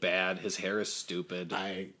tattoos look bad. His hair is stupid.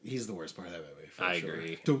 He's the worst part of that movie. I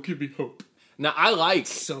agree. Don't give me hope. Now I like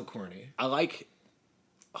So corny. I like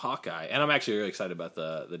Hawkeye, and I'm actually really excited about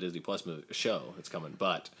the Disney Plus movie show that's coming.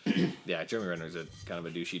 But yeah, Jeremy Renner's a kind of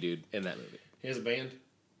a douchey dude in that movie. He has a band.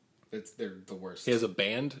 They're the worst. He has a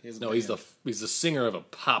band. He has a no, band. he's the singer of a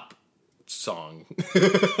pop song.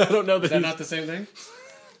 I don't know that. Is that not the same thing?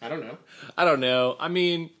 I don't know. I don't know. I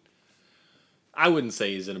mean, I wouldn't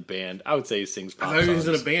say he's in a band. I would say he sings pop I thought he was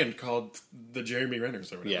in songs. a band called the Jeremy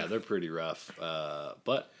Renners or whatever. Yeah, they're pretty rough.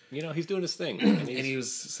 But you know, he's doing his thing, and he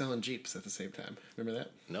was selling Jeeps at the same time. Remember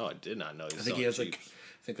that? No, I did not know. He was I think he selling has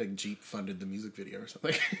Jeeps. like Jeep funded the music video or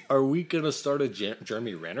something. Are we gonna start a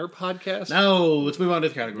Jeremy Renner podcast? No, let's move on to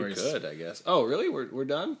the categories. We could, I guess. Oh, really? We're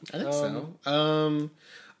done? I think so.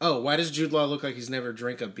 Why does Jude Law look like he's never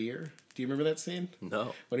drank a beer? Do you remember that scene?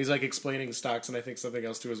 No. When he's like explaining stocks and I think something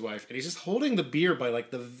else to his wife, and he's just holding the beer by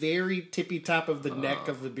like the very tippy top of the neck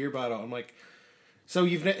of the beer bottle. I'm like, so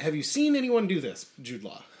have you seen anyone do this, Jude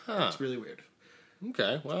Law? It's really weird.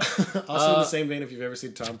 Okay, well. Also in the same vein, if you've ever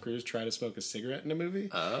seen Tom Cruise try to smoke a cigarette in a movie,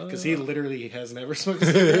 because he literally has never smoked a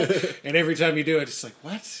cigarette, and every time you do it, it's like,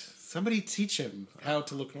 what? Somebody teach him how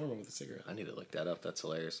to look normal with a cigarette. I need to look that up. That's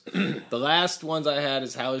hilarious. The last ones I had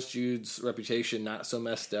is how is Jude's reputation not so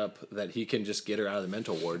messed up that he can just get her out of the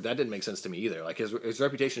mental ward? That didn't make sense to me either. Like his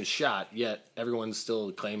reputation is shot, yet everyone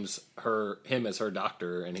still claims him as her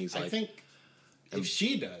doctor, and he's like. I think if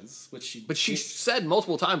she does, which she. But she said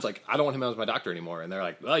multiple times, like, I don't want him as my doctor anymore, and they're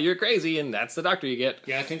like, well, you're crazy, and that's the doctor you get.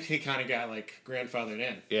 Yeah, I think he kind of got like grandfathered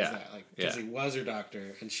in. Yeah, because he was her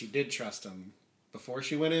doctor, and she did trust him before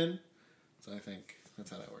she went in. So I think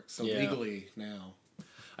that's how that works. So legally now,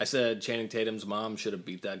 I said Channing Tatum's mom should have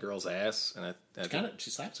beat that girl's ass, and I think she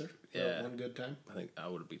slaps her. Yeah, one good time. I think I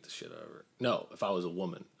would have beat the shit out of her. No, if I was a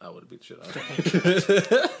woman, I would have beat the shit out of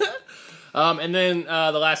her. And then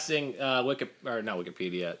the last thing, not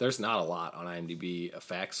Wikipedia. There's not a lot on IMDb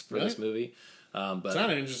facts for this movie, but it's not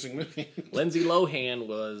an interesting movie. Lindsay Lohan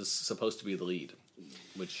was supposed to be the lead,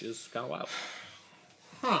 which is kind of wild.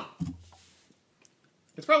 Huh.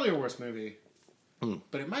 It's probably a worse movie,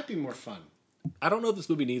 but it might be more fun. I don't know if this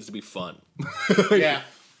movie needs to be fun. Yeah.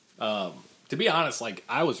 To be honest, like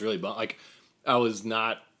I was really bummed. Like I was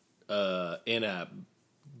not in a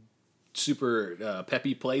super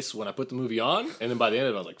peppy place when I put the movie on, and then by the end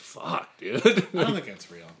of it, I was like, "Fuck, dude." I don't think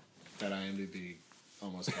that's real. That IMDb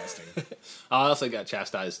almost casting. I also got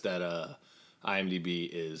chastised that IMDb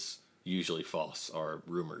is usually false or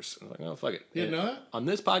rumors. I was like, "Oh, fuck it." You know that? On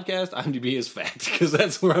this podcast, IMDb is fact because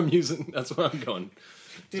that's where I'm using. That's where I'm going.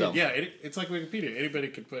 Dude, So, yeah, it's like Wikipedia. Anybody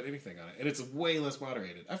could put anything on it, and it's way less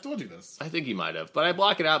moderated. I've told you this. I think he might have, but I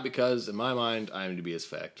block it out because in my mind, IMDb is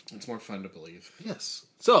fact. It's more fun to believe. Yes.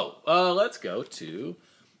 So let's go to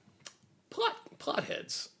plot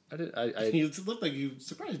heads. You looked like you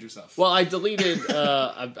surprised yourself. Well, I deleted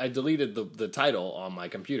I deleted the title on my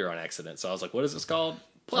computer on accident. So I was like, "What is this called?"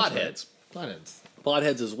 Plot heads. Plot heads. Plot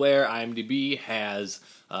heads is where IMDb has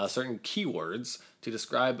certain keywords to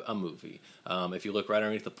describe a movie. If you look right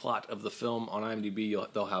underneath the plot of the film on IMDb,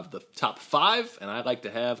 they'll have the top 5, and I like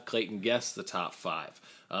to have Clayton guess the top 5.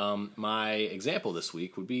 My example this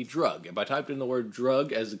week would be drug. If I typed in the word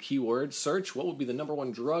drug as a keyword search, what would be the number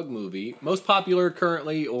 1 drug movie, most popular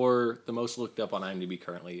currently, or the most looked up on IMDb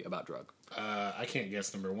currently about drug? I can't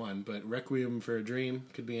guess number 1, but Requiem for a Dream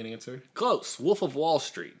could be an answer. Close. Wolf of Wall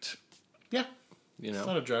Street. Yeah. You know, a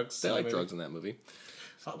lot of drugs. They like drugs in that movie.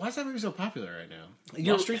 Why is that movie so popular right now?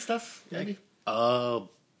 Wall Street stuff, maybe? Oh,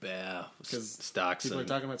 yeah. Because stocks. People are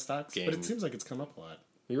talking about stocks, but it seems like it's come up a lot.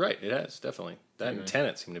 You're right. It has, definitely. That and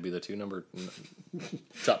Tenet seem to be the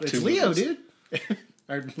top 2 It's Leo, movies. dude.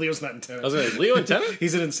 Or Leo's not in Tenet. I was like, Leo and Tenet?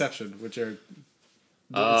 He's in Inception, which are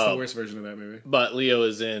It's the worst version of that movie. But Leo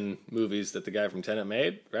is in movies that the guy from Tenet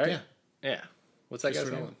made, right? Yeah. Yeah. What's that guy's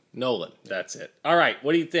name? Nolan. Nolan. That's it. All right.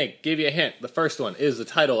 What do you think? Give you a hint. The first one is the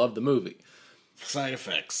title of the movie. Side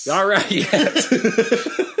effects. All right. Yes.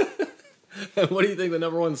 And what do you think the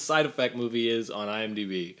number one side effect movie is on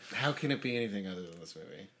IMDb? How can it be anything other than this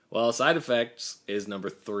movie? Well, side effects is number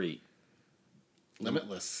 3.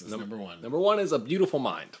 Limitless is number 1. Number 1 is A Beautiful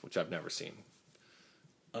Mind, which I've never seen.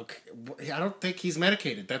 Okay, I don't think he's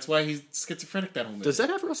medicated. That's why he's schizophrenic that whole movie. Does that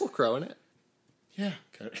have Russell Crowe in it? Yeah.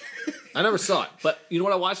 I never saw it, but you know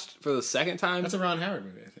what I watched for the second time? That's a Ron Howard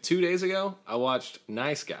movie, I think. 2 days ago, I watched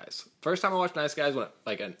Nice Guys. First time I watched Nice Guys, when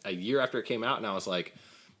a year after it came out, and I was like,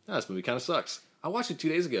 oh, this movie kind of sucks. I watched it 2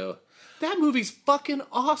 days ago. That movie's fucking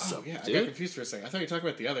awesome, Oh, yeah, dude. I got confused for a second. I thought you were talking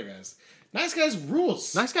about the other guys. Nice Guys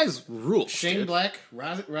rules. Nice Guys rules. Shane dude. Black,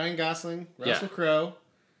 Ryan Gosling, Russell Yeah. Crowe.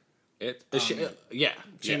 Yeah. Shane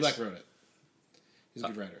yes. Black wrote it. He's a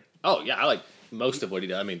good writer. Oh, yeah, I like most of what he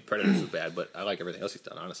did. I mean, Predators was bad, but I like everything else he's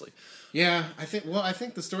done, honestly. Yeah, I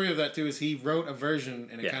think the story of that too is he wrote a version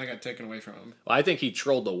and it Yeah. kind of got taken away from him. Well, I think he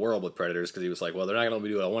trolled the world with Predators because he was like, well, they're not going to let me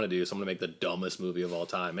do what I want to do, so I'm going to make the dumbest movie of all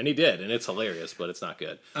time. And he did, and it's hilarious, but it's not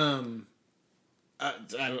good. I'm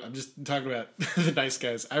just talking about the Nice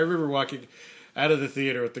Guys. I remember walking out of the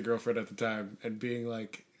theater with the girlfriend at the time and being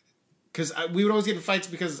like, because we would always get in fights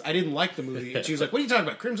because I didn't like the movie. And she was like, what are you talking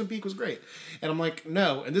about? Crimson Peak was great. And I'm like,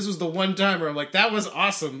 no. And this was the one time where I'm like, that was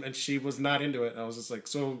awesome. And she was not into it. And I was just like,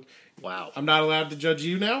 so Wow. I'm not allowed to judge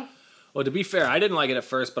you now? Well, to be fair, I didn't like it at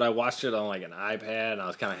first, but I watched it on like an iPad, and I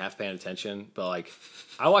was kind of half paying attention. But like,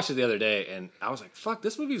 I watched it the other day, and I was like, "Fuck,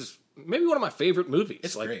 this movie's maybe one of my favorite movies."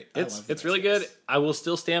 It's like, great. I love It's the really Nice good. Guys. I will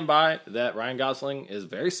still stand by that. Ryan Gosling is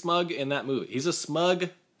very smug in that movie. He's a smug.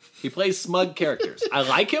 He plays smug characters. I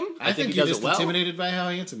like him. I think he you're does just it well. intimidated by how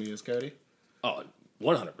handsome he is, Cody. Oh,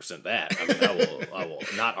 100% that. I mean, I will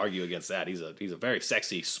not argue against that. He's a very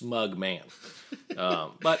sexy, smug man.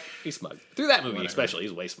 But he's smug. Through that movie, especially,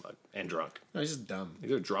 he's way smug and drunk. No, he's just dumb. He's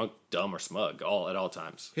either drunk, dumb, or smug at all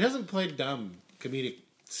times. He doesn't play dumb, comedic,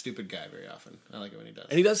 stupid guy very often. I like it when he does.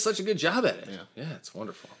 And he does such a good job at it. Yeah. It's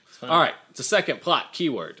wonderful. fun. All right, it's a second plot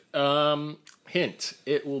keyword. Hint: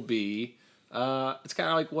 it will be. It's kind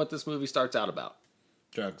of like what this movie starts out about.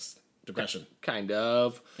 Drugs, depression, Kind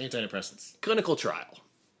of antidepressants. clinical trial.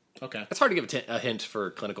 Okay. It's hard to give a hint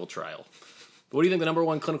for clinical trial. But what do you think the number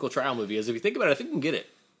one clinical trial movie is? If you think about it, I think you can get it.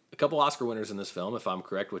 A couple Oscar winners in this film, if I'm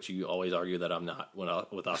correct, which you always argue that I'm not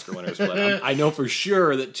with Oscar winners. But I know for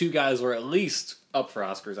sure that 2 guys were at least up for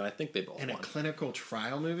Oscars, and I think they both In a won. clinical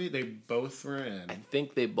trial movie, they both were in. I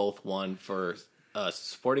think they both won for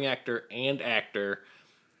supporting actor and actor,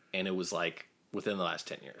 and it was like within the last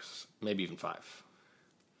 10 years, maybe even 5.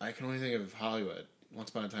 I can only think of Hollywood. Once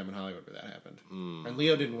Upon a Time in Hollywood where that happened. And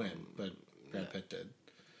Leo didn't win, but Brad Pitt did.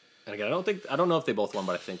 And again, I don't know if they both won,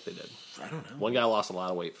 but I think they did. I don't know. One guy lost a lot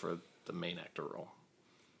of weight for the main actor role.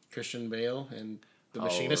 Christian Bale and The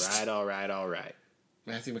Machinist. All right.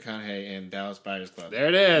 Matthew McConaughey and Dallas Buyers Club. There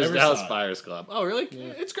it is, Never Dallas saw it. Buyers Club. Oh, really?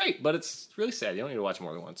 Yeah. It's great, but it's really sad. You don't need to watch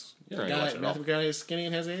more than once. You don't need to watch it at all. Matthew McConaughey is skinny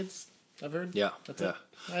and has AIDS, I've heard. Yeah, That's yeah.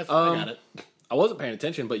 it. I got it. I wasn't paying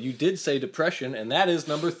attention, but you did say depression, and that is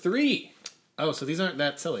number 3. Oh, so these aren't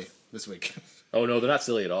that silly this week. Oh, no, they're not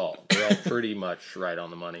silly at all. They're all pretty much right on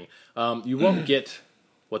the money. You won't get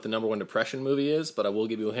what the number one depression movie is, but I will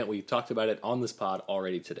give you a hint. We talked about it on this pod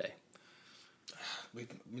already today. We've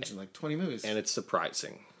mentioned like 20 movies. And it's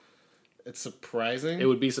surprising. It's surprising. It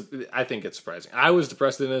would be, I think it's surprising. I was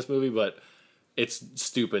depressed in this movie, but it's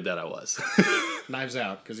stupid that I was. Knives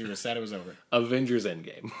Out, because you were sad it was over. Avengers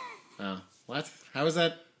Endgame. Oh, what? How is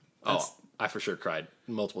that? That's, I for sure cried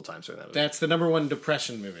multiple times during that movie. that's the number one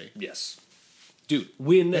depression movie. Yes. Dude,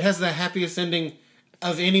 when... It has the happiest ending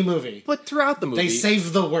of any movie. But throughout the movie... They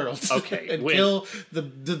save the world. Okay, and when- kill the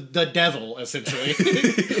devil, essentially.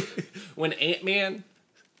 When Ant-Man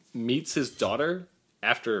meets his daughter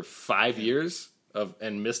after 5 years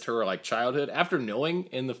and missed her like childhood, after knowing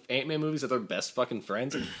in the Ant-Man movies that they're best fucking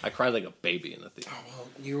friends, I cried like a baby in the theater. Well,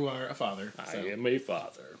 you are a father. So. I am a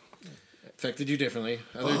father. Affected you differently.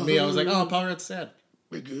 Other than me, I was like, oh, Paul Rudd's sad.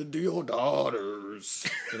 Be good to your daughters.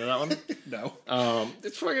 You know that one? No.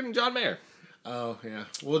 It's fucking John Mayer. Oh, yeah.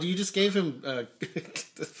 Well, you just gave him the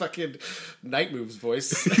fucking Night Moves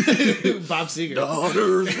voice. Bob Seger.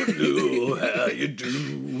 Daughters would do how you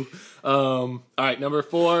do. All right, number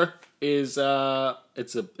 4 is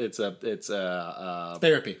it's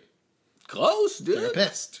Therapy. close, dude.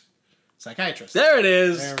 Therapist. Psychiatrist. There it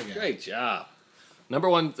is. There we go. Great job. Number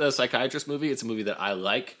 1 psychiatrist movie. It's a movie that I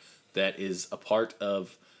like that is a part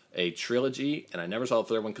of a trilogy, and I never saw the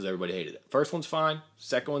third one because everybody hated it. First one's fine.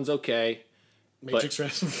 Second one's okay. Matrix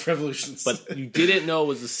Revolutions. But you didn't know it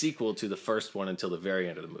was a sequel to the first one until the very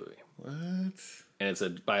end of the movie. What? And it's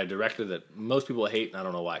by a director that most people hate, and I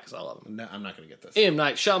don't know why, because I love him. No, I'm not going to get this. M.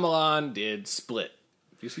 Night Shyamalan did Split.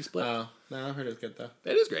 Do you see Split? No, I heard it's good, though.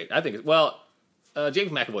 It is great. I think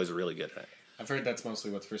James McAvoy is really good at it. I've heard that's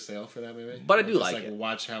mostly what's for sale for that movie. But I do like it.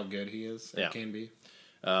 Watch how good he is. Yeah. It can be.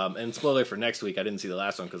 And spoiler for next week, I didn't see the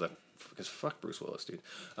last one because fuck Bruce Willis, dude.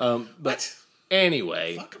 But What?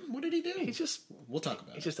 anyway, Fuck him. What did he do? We'll talk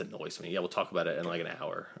about it. He just annoys me. Yeah, we'll talk about it in like an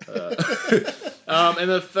hour.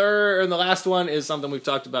 And the last one is something we've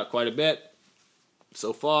talked about quite a bit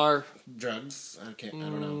so far. Drugs. I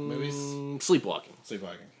don't know. Movies. Sleepwalking.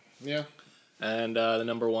 Yeah. And the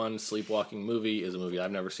number one sleepwalking movie is a movie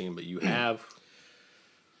I've never seen, but you have.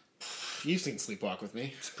 You've seen Sleepwalk with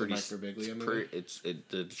Me. It's pretty. Mike Birbiglia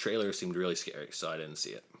The trailer seemed really scary, so I didn't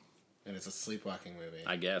see it. And it's a sleepwalking movie.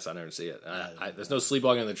 I guess I never see it. There's no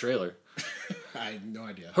sleepwalking in the trailer. I had no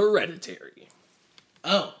idea. Hereditary.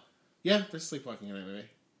 Oh, yeah, there's sleepwalking in that movie.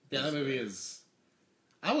 Yeah, that movie is.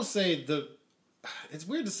 I will say it's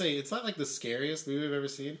weird to say it's not like the scariest movie I've ever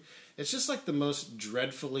seen. It's just like the most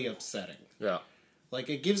dreadfully upsetting. Yeah. Like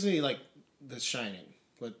it gives me like The Shining,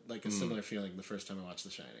 but like a similar feeling the first time I watched The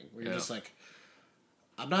Shining, where you're just like,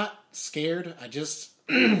 I'm not scared. I just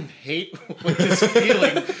hate what this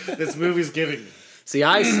feeling this movie's giving me. See,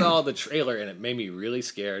 I saw the trailer and it made me really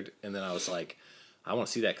scared, and then I was like, I want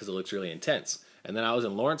to see that because it looks really intense. And then I was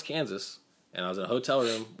in Lawrence, Kansas, and I was in a hotel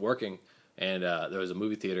room working, and there was a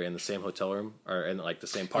movie theater in the same hotel room, or in like the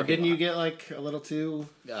same parking Didn't lot. you get like a little too?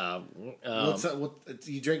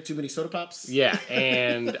 You drank too many soda pops? Yeah,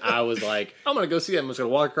 and I was like, I'm gonna go see it. I'm just gonna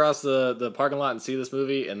walk across the parking lot and see this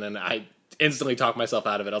movie, and then I instantly talked myself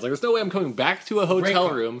out of it. I was like, there's no way I'm coming back to a hotel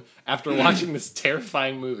room after watching this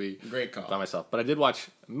terrifying movie. Great call. By myself. But I did watch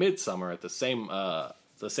Midsommar at the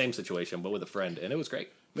same situation, but with a friend, and it was great.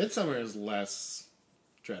 Midsommar is less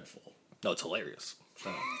dreadful. No, it's hilarious.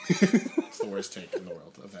 Shut up. It's the worst take in the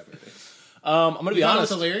world of that movie. I'm gonna be honest.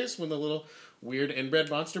 It's hilarious when the little weird inbred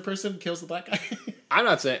monster person kills the black guy. I'm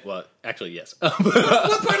not saying. Well, actually, yes. What part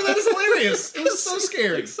of that is hilarious? It was so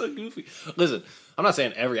scary. It's so goofy. Listen, I'm not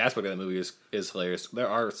saying every aspect of that movie is hilarious. There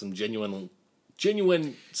are some genuine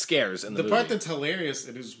scares in the movie. The part that's hilarious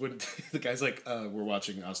is when the guy's like, we're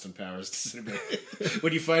watching Austin Powers.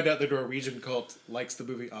 When you find out the Norwegian cult likes the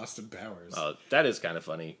movie Austin Powers. That is kind of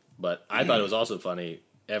funny. But I thought it was also funny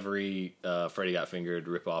every Freddy Got Fingered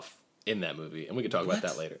ripoff in that movie. And we can talk about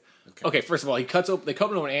that later. Okay, first of all, they cut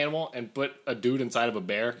open an animal and put a dude inside of a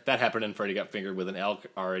bear. That happened in Freddy Got Fingered with an elk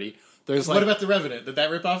already. What about The Revenant? Did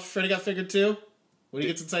that rip off Freddy Got Fingered too? When he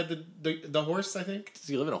gets inside the horse, I think? Does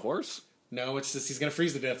he live in a horse? No, it's just he's going to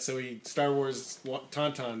freeze to death, so he Star Wars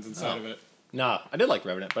tauntauns inside of it. Nah, I did like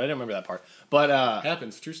Revenant, but I didn't remember that part. But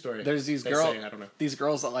happens, true story. There's these I don't know. these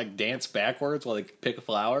girls that like dance backwards while they pick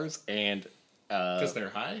flowers, and because they're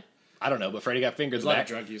high. I don't know, but Freddy Got Fingered. There's a lot of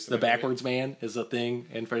drug use. The backwards man is a thing,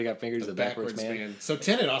 and Freddy Got Fingered is the backwards man. So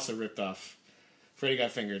Tenet also ripped off Freddy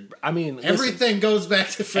Got Fingered. I mean, everything goes back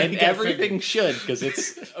to Freddy Got Fingered. And everything should, because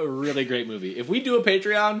it's a really great movie. If we do a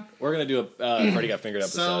Patreon, we're gonna do a Freddy Got Fingered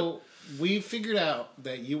episode. So we figured out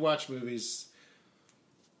that you watch movies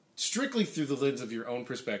strictly through the lens of your own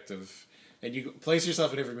perspective, and you place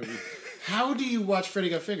yourself in every movie. How do you watch Freddy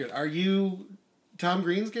Got Fingered? Are you Tom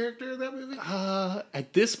Green's character in that movie?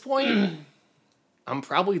 At this point, I'm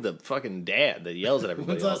probably the fucking dad that yells at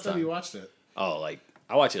everybody. When's the last time you watched it? Oh, like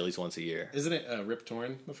I watch it at least once a year. Isn't it Rip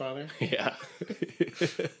Torn, the father? Yeah.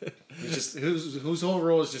 whose whole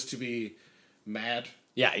role is just to be mad.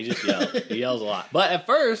 Yeah, he just yells. He yells a lot. But at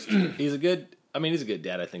first, he's a good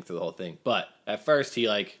dad, I think, through the whole thing. But at first, he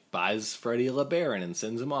like buys Freddy a LeBaron and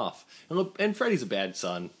sends him off. And Freddy's a bad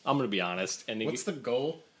son. I'm gonna be honest. And what's the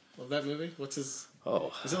goal of that movie? What's his?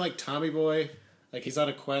 Oh, is it like Tommy Boy? Like he's on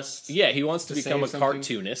a quest. Yeah, he wants to become a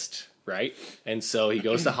cartoonist, right? And so he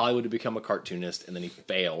goes to Hollywood to become a cartoonist, and then he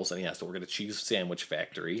fails, and he has to work at a cheese sandwich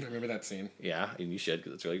factory. I remember that scene. Yeah, and you should,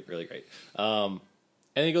 because it's really, really great. And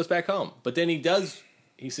then he goes back home. But then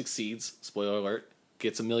he succeeds, spoiler alert,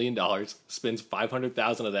 gets $1 million, spends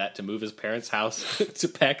 $500,000 of that to move his parents' house to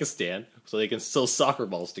Pakistan so they can still soccer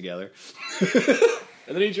balls together.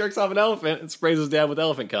 And then he jerks off an elephant and sprays his dad with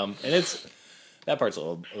elephant cum. And that part's a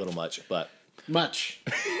little much, but...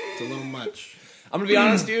 It's a little much. I'm going to be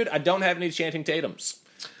honest, dude. I don't have any Channing Tatums.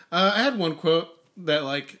 I had one quote that,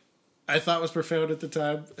 like, I thought was profound at the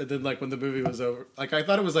time. And then, like, when the movie was over... Like, I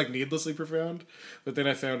thought it was, like, needlessly profound. But then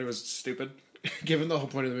I found it was stupid, given the whole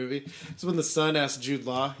point of the movie. So when the son asked Jude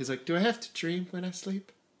Law, he's like, do I have to dream when I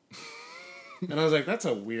sleep? And I was like, that's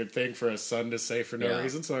a weird thing for a son to say for no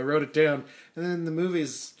reason. So I wrote it down. And then the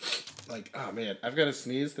movie's like, oh man, I've got a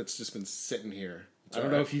sneeze that's just been sitting here. I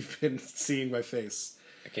don't know if you've been seeing my face.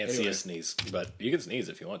 I can't see a sneeze, but you can sneeze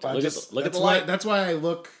if you want to. Look at the light. That's why I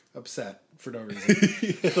look upset for no reason.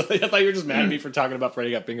 I thought you were just mad at me for talking about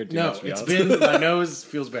Freddy Got Fingered too No, much. it's been my nose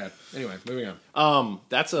feels bad. Anyway, moving on.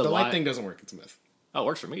 That's a The light thing doesn't work. It's a myth. Oh, it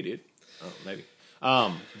works for me, dude. Oh, maybe.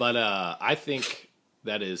 But I think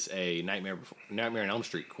that is a Nightmare on Elm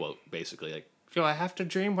Street quote, basically. Like, do I have to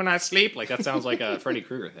dream when I sleep? Like, that sounds like a Freddy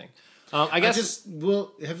Krueger thing. I guess.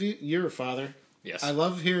 You're a father. Yes. I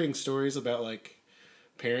love hearing stories about, like,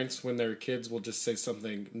 parents when their kids will just say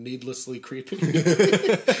something needlessly creepy.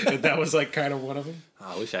 And that was, like, kind of one of them.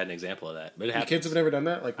 Oh, I wish I had an example of that. But it Your kids have never done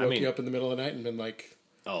that? Like, woke you up in the middle of the night and been like...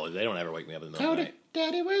 Oh, they don't ever wake me up in the middle of the night.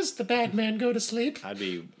 Daddy, where's the bad man go to sleep? I'd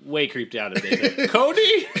be way creeped out if they said,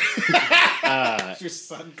 Cody? Your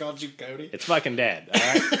son called you Cody? It's fucking Dad, all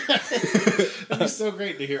right? It'd be so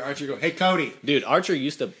great to hear Archer go, hey, Cody. Dude, Archer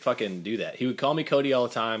used to fucking do that. He would call me Cody all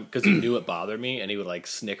the time because he knew it bothered me, and he would, like,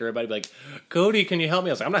 snicker about it. He'd be like, Cody, can you help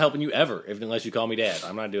me? I was like, I'm not helping you ever unless you call me Dad.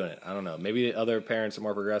 I'm not doing it. I don't know. Maybe other parents are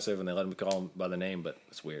more progressive and they let him call him by the name, but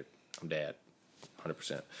it's weird. I'm Dad.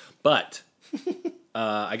 100%. But...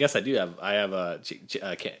 I guess I have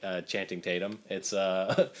Chanting Tatum. It's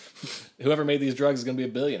whoever made these drugs is going to be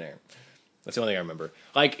a billionaire. That's the only thing I remember.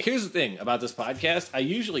 Like, here's the thing about this podcast. I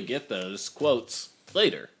usually get those quotes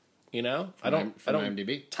later. You know, I don't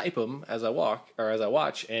IMDb. Type them as I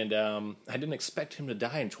watch, and I didn't expect him to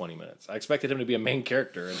die in 20 minutes. I expected him to be a main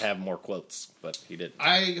character and have more quotes, but he didn't.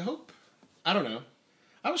 I don't know.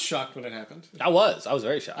 I was shocked when it happened. I was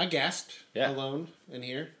very shocked. I gasped alone in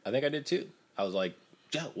here. I think I did too. I was like,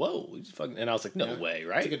 yeah, whoa, and I was like, no way,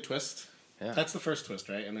 right? It's a good twist. Yeah. That's the first twist,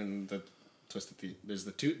 right? And then the twist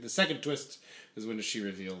the second twist is when she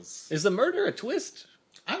reveals. Is the murder a twist?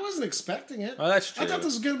 I wasn't expecting it. Oh, that's true. I thought this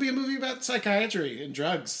was going to be a movie about psychiatry and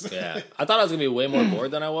drugs. Yeah. I thought I was going to be way more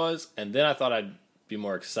bored than I was, and then I thought I'd be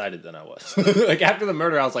more excited than I was. Like, after the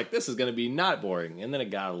murder, I was like, this is going to be not boring, and then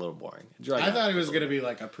it got a little boring. I thought it was going to be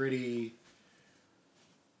like a pretty...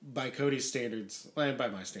 by Cody's standards, and by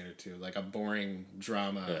my standard too, like a boring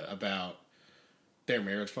drama about their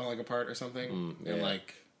marriage falling apart or something, and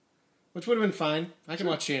like, which would have been fine. I can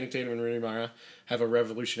watch Channing Tatum and Rooney Mara have a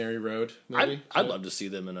revolutionary road movie. I'd love to see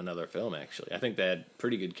them in another film. Actually, I think they had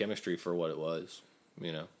pretty good chemistry for what it was.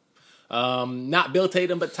 You know, not Bill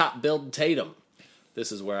Tatum, but top billed Tatum.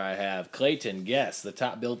 This is where I have Clayton guess the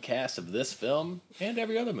top billed cast of this film and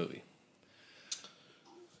every other movie.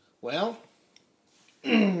 Well.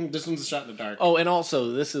 This one's a shot in the dark. Oh, and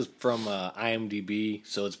also, this is from IMDb,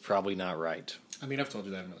 so it's probably not right. I mean, I've told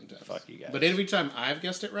you that a million times. Fuck you guys. But every time I've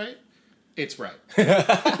guessed it right, it's right.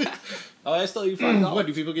 Oh, I still you $5. What,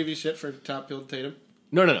 do people give you shit for top billed Tatum?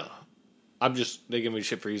 No. They give me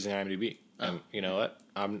shit for using IMDb. And you know what?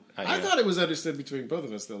 I thought it was understood between both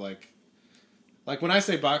of us that, like when I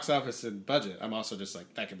say box office and budget, I'm also just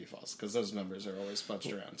like, that could be false, because those numbers are always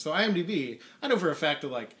fudged around. So IMDb, I know for a fact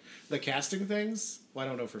that, like, the casting things, well, I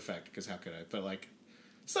don't know for a fact, because how could I? But, like,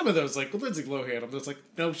 some of those, like, with Lindsay Lohan, I'm just like,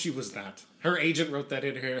 no, she was not. Her agent wrote that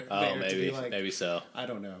in here. Oh, maybe so. I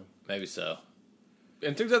don't know. Maybe so.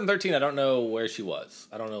 In 2013, I don't know where she was.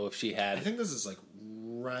 I don't know if she had... I think this is, like,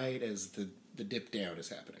 right as the dip down is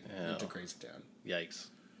happening into Crazy Town. Yikes.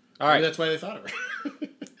 All right. Maybe that's why they thought of her.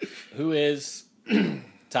 Who is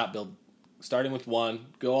top billed? Starting with 1,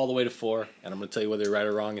 go all the way to 4, and I'm going to tell you whether you're right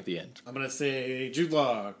or wrong at the end. I'm going to say Jude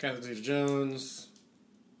Law, Catherine Zeta-Jones,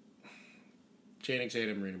 Channing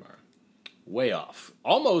Tatum, Rooney Mara. Way off.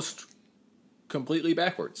 Almost completely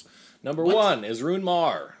backwards. Number 1 is Rooney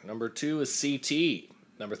Mara. Number 2 is CT.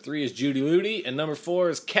 Number 3 is Judy Ludi. And number 4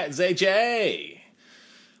 is Kat ZJ.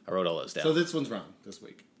 I wrote all those down. So this one's wrong this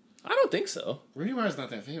week. I don't think so. Rooney Mara's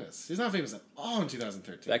not that famous. He's not famous at all in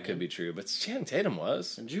 2013. That could be true, but Channing Tatum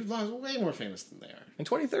was. And Jude Law is way more famous than they are. In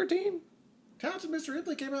 2013? Talented Mr.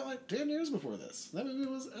 Ripley came out like 10 years before this. That movie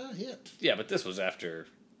was a hit. Yeah, but this was after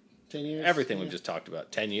 10 years. Everything we've just talked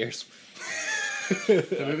about. 10 years.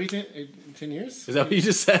 The movie 10 years? Is that what you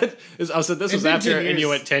just said? I said this was after, and you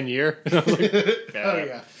went 10 year. I was like,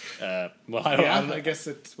 oh yeah. Well, I guess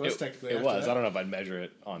it was technically. It was. That. I don't know if I'd measure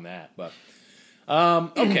it on that, but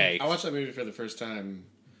okay. I watched that movie for the first time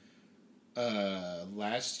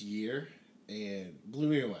last year, and blew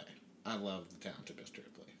me away. I love The Talented Mr.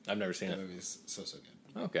 Ripley. I've never seen it. The movie's so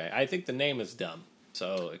good. Okay, I think the name is dumb,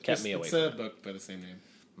 so it kept me away. It's a book by the same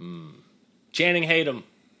name. Channing Tatum.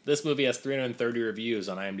 This movie has 330 reviews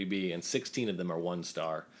on IMDb, and 16 of them are 1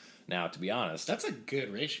 star. Now, to be honest, that's a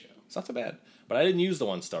good ratio. It's not so bad. But I didn't use the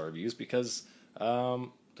 1 star reviews because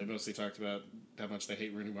they mostly talked about how much they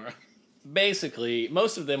hate Rooney Mara. basically,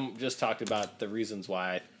 most of them just talked about the reasons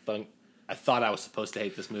why I thought I was supposed to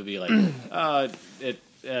hate this movie. Like, it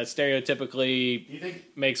stereotypically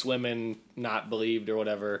makes women not believed or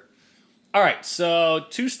whatever. All right, so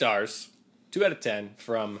 2 stars, 2 out of 10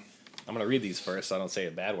 from. I'm going to read these first, so I don't say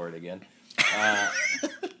a bad word again.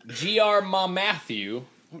 G.R. Ma Matthew.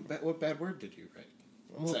 What bad word did you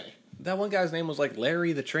write? Say. That one guy's name was like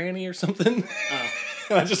Larry the Tranny or something.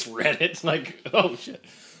 I just read it. Like, oh, shit.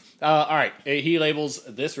 All right. He labels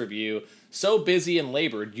this review, so busy and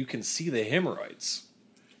labored, you can see the hemorrhoids.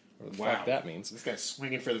 What the fuck that means. This guy's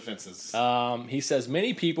swinging for the fences. He says,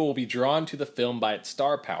 many people will be drawn to the film by its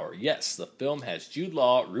star power. Yes, the film has Jude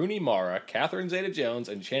Law, Rooney Mara, Catherine Zeta-Jones,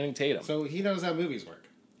 and Channing Tatum. So he knows how movies work.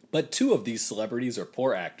 But 2 of these celebrities are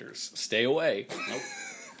poor actors. Stay away. Nope.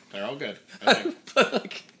 They're all good. I think. But,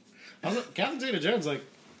 like, Catherine Zeta-Jones, like,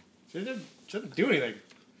 she didn't do anything.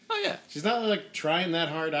 oh, yeah. She's not, like, trying that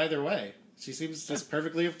hard either way. She seems just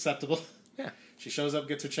perfectly acceptable. Yeah. She shows up,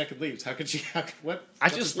 gets her check, and leaves. What? I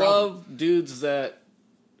just love dudes that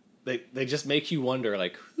they just make you wonder,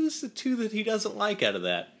 like, who's the 2 that he doesn't like out of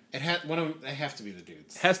that? They have to be the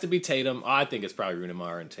dudes. Has to be Tatum. I think it's probably Rooney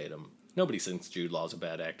Mara and Tatum. Nobody thinks Jude Law's a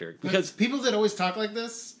bad actor. Because people that always talk like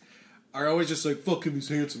this are always just like, fuck him, he's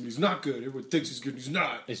handsome, he's not good. Everyone thinks he's good, he's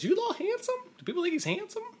not. Is Jude Law handsome? Do people think he's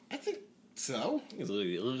handsome? I think so. It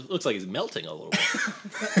looks like he's melting a little bit.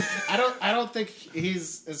 I don't think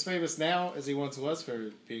he's as famous now as he once was for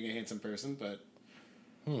being a handsome person, but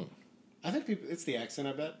I think it's the accent,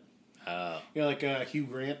 I bet. You know, like Hugh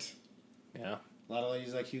Grant. Yeah. A lot of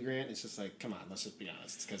ladies like Hugh Grant. It's just like, come on, let's just be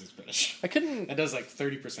honest. It's because it's British. It does like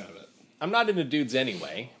 30% of it. I'm not into dudes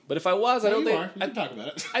anyway, but if I was, I don't think you can talk about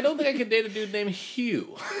it. I don't think I could date a dude named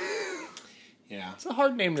Hugh. Yeah. It's a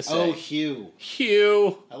hard name to say. Oh, Hugh.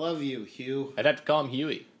 Hugh. I love you, Hugh. I'd have to call him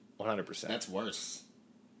Huey. 100%. That's worse.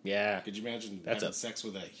 Yeah. Could you imagine having sex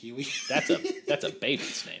with a Huey? That's a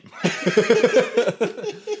baby's name.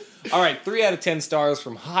 All right, 3 out of 10 stars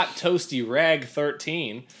from Hot Toasty Rag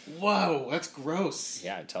 13. Whoa, that's gross.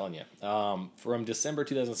 Yeah, I'm telling you. From December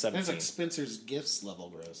 2017. That's like Spencer's Gifts level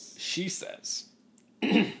gross. She says,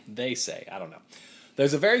 they say, I don't know.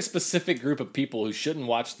 There's a very specific group of people who shouldn't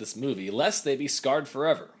watch this movie, lest they be scarred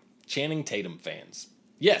forever. Channing Tatum fans.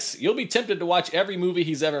 Yes, you'll be tempted to watch every movie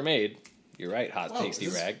he's ever made. You're right, Hot Tasty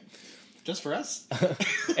Rag. Just for us?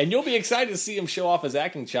 And you'll be excited to see him show off his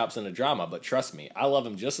acting chops in a drama, but trust me, I love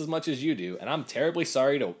him just as much as you do, and I'm terribly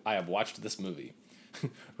sorry I have watched this movie.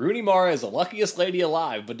 Rooney Mara is the luckiest lady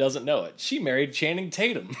alive, but doesn't know it. She married Channing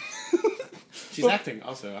Tatum. She's acting,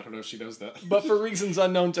 also. I don't know if she knows that. But for reasons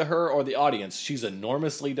unknown to her or the audience, she's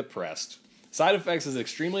enormously depressed. Side Effects is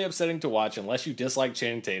extremely upsetting to watch unless you dislike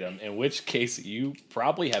Channing Tatum, in which case you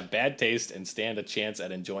probably have bad taste and stand a chance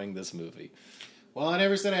at enjoying this movie. Well, I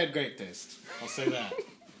never said I had great taste. I'll say that.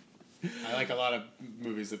 I like a lot of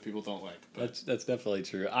movies that people don't like. But. That's definitely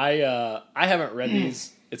true. I haven't read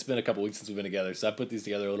these. It's been a couple weeks since we've been together, so I put these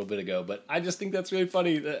together a little bit ago. But I just think that's really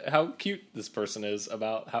funny how cute this person is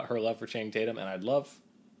about her love for Channing Tatum, and I'd love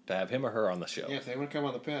to have him or her on the show. Yeah, if they want to come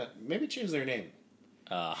on the pad, maybe change their name.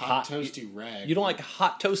 Hot Toasty Rag. You don't like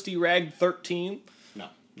Hot Toasty Rag 13? No,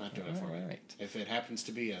 not doing it for me. Right. If it happens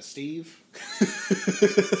to be a Steve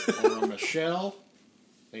or a Michelle,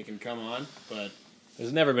 they can come on, but...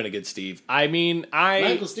 There's never been a good Steve. I mean, my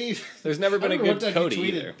Uncle Steve. There's never been a good Cody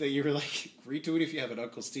either. That you were like, retweet if you have an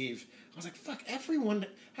Uncle Steve. I was like, fuck, everyone...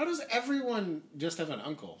 How does everyone just have an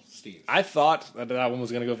Uncle Steve? I thought that one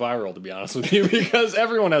was going to go viral, to be honest with you, because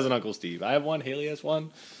everyone has an Uncle Steve. I have one. Haley has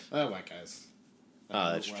one. White guys.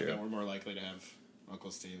 That's true. We're more likely to have Uncle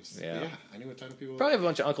Steves. Yeah. I knew a ton of people. Probably have a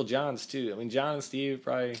bunch of Uncle Johns, too. I mean, John and Steve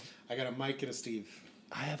probably... I got a Mike and a Steve.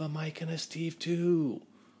 I have a Mike and a Steve, too.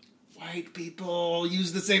 White people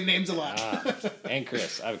use the same names a lot. And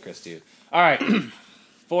Chris. I have a Chris, too. All right.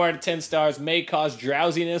 4 out of 10 stars may cause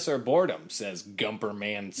drowsiness or boredom, says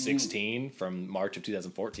Gumperman16 from March of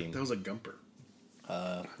 2014. That was a Gumper.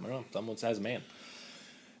 I don't know. Someone has a man.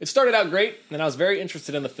 It started out great, and I was very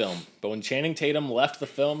interested in the film. But when Channing Tatum left the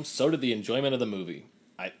film, so did the enjoyment of the movie.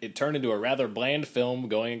 It turned into a rather bland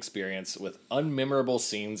film-going experience with unmemorable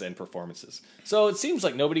scenes and performances. So it seems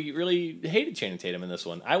like nobody really hated Channing Tatum in this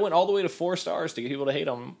one. I went all the way to 4 stars to get people to hate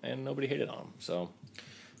him, and nobody hated on him. So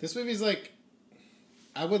this movie's like,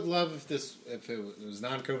 I would love if it was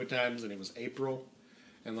non-COVID times and it was April,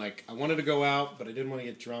 and like I wanted to go out, but I didn't want to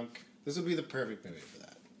get drunk. This would be the perfect movie for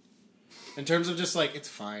that. In terms of just like, it's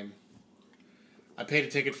fine. I paid a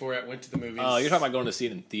ticket for it, went to the movies. Oh, you're talking about going to see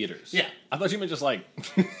it in theaters. Yeah. I thought you meant just like,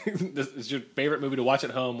 this is your favorite movie to watch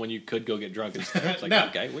at home when you could go get drunk instead. It's like, no.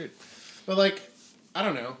 Okay, weird. But like, I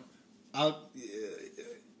don't know.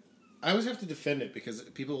 I always have to defend it because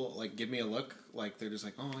people like give me a look like they're just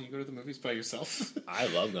like, oh, you go to the movies by yourself. I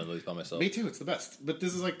love going to the movies by myself. Me too. It's the best. But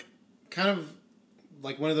this is like kind of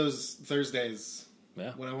like one of those Thursdays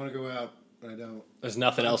when I want to go out and I don't. There's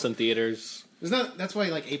nothing else in theaters. There's not. That's why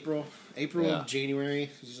like April, January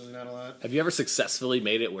is usually not a lot. Have you ever successfully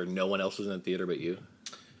made it where no one else was in the theater but you?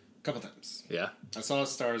 A couple times. Yeah. I saw A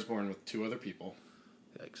Star Is Born with 2 other people.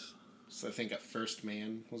 Yikes. So I think at First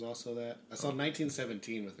Man was also that. I saw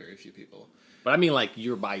 1917 with very few people. But I mean, like,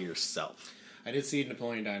 you're by yourself. I did see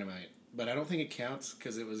Napoleon Dynamite, but I don't think it counts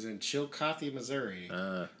because it was in Chillicothe, Missouri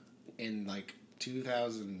in like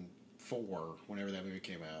 2004, whenever that movie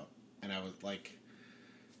came out. And I was like,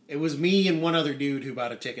 it was me and one other dude who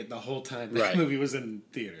bought a ticket the whole time that movie was in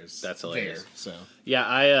theaters. That's hilarious. So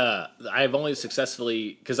yeah, I've only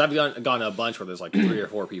successfully, because I've gone to a bunch where there's like 3 or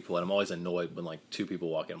 4 people, and I'm always annoyed when like 2 people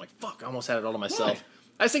walk in. I'm like, fuck, I almost had it all to myself. Why?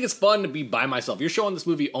 I just think it's fun to be by myself. You're showing this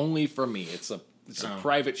movie only for me. It's a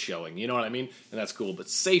private showing. You know what I mean? And that's cool. But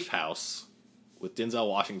Safe House with Denzel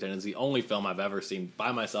Washington is the only film I've ever seen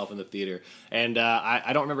by myself in the theater. And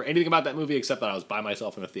I don't remember anything about that movie except that I was by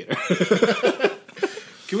myself in the theater.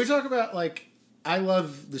 Can we talk about, like, I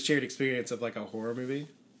love the shared experience of, like, a horror movie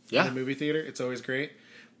in a movie theater. It's always great.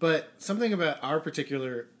 But something about our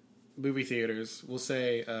particular movie theaters, we'll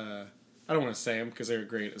say, I don't want to say them because they're a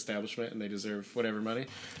great establishment and they deserve whatever money.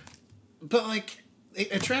 But, like,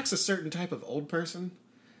 it attracts a certain type of old person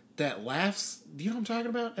that laughs. Do you know what I'm talking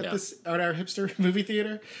about? At our hipster movie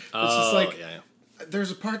theater? It's just like,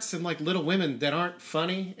 there's parts in, like, Little Women that aren't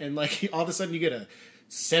funny. And, like, all of a sudden you get a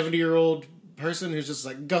 70-year-old person who's just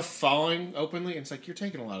like guffawing openly, and it's like you're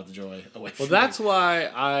taking a lot of the joy away from that's why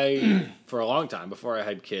I for a long time before I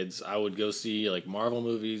had kids I would go see like Marvel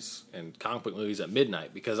movies and comic book movies at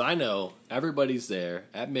midnight because I know everybody's there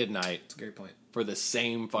at midnight. That's a great point. For the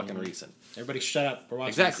same fucking reason. Everybody shut up, we're watching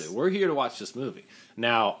exactly this. We're here to watch this movie.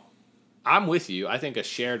 Now I'm with you. I think a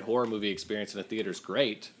shared horror movie experience in a theater is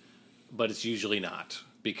great, but it's usually not.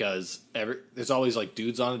 Because there's always like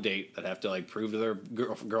dudes on a date that have to like prove to their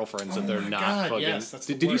girlfriends that they're not fucking. Yes, that's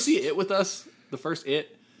the did you worst. see It with us? The first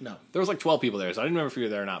It? No. There was like 12 people there, so I didn't remember if you were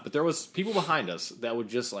there or not. But there was people behind us that would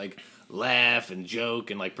just like laugh and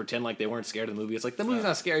joke and like pretend like they weren't scared of the movie. It's like the movie's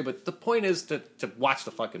not scary, but the point is to watch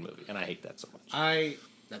the fucking movie, and I hate that so much.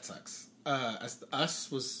 That sucks.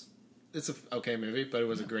 It's a okay movie, but it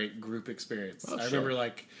was a great group experience. I remember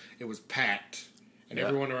like it was packed. And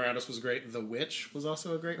everyone around us was great. The Witch was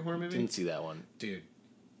also a great horror movie. Didn't see that one. Dude.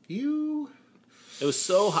 It was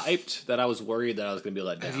so hyped that I was worried that I was going to be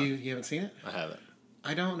let down. You haven't seen it? I haven't.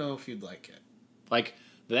 I don't know if you'd like it. Like,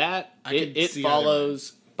 that, It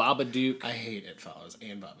Follows, Babadook. I hate It Follows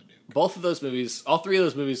and Babadook. Both of those movies, all 3 of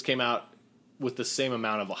those movies came out with the same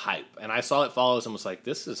amount of hype. And I saw It Follows and was like,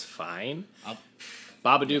 this is fine.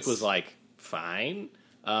 Babadook was like, fine.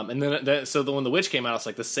 And then when The Witch came out, it's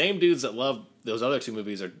like the same dudes that love those other 2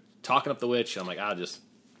 movies are talking up The Witch. I'm like, just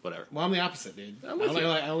whatever. Well, I'm the opposite, dude. I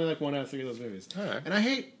only like 1 out of 3 of those movies. All right. And I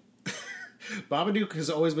hate Babadook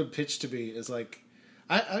has always been pitched to me as like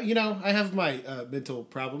I have my mental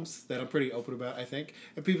problems that I'm pretty open about, I think.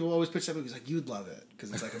 And people always pitch that movie like, you'd love it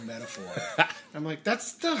because it's like a metaphor. I'm like,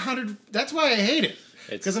 that's why I hate it.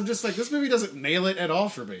 Because I'm just like, this movie doesn't nail it at all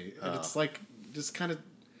for me. And it's like, just kind of,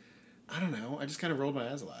 I don't know. I just kind of rolled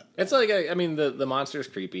my eyes a lot. It's like, I mean, the monster's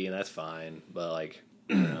creepy, and that's fine. But, like,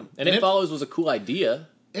 and It Follows was a cool idea.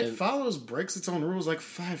 It Follows breaks its own rules like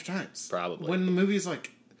 5 times. Probably. When the movie's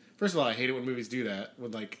like, first of all, I hate it when movies do that.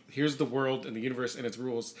 When, like, here's the world and the universe and its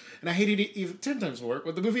rules. And I hate it even 10 times more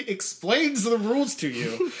when the movie explains the rules to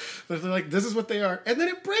you. But they're like, this is what they are. And then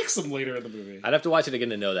it breaks them later in the movie. I'd have to watch it again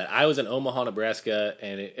to know that. I was in Omaha, Nebraska,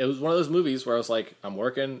 and it was one of those movies where I was like, I'm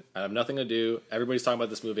working, I have nothing to do. Everybody's talking about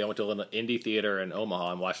this movie. I went to an indie theater in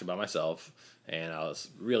Omaha and watched it by myself, and I was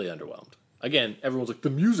really underwhelmed. Again, everyone's like, the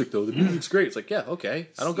music's great. It's like, yeah, okay.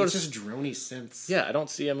 It's just drony synths. Yeah, I don't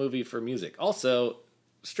see a movie for music. Also,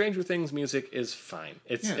 Stranger Things music is fine.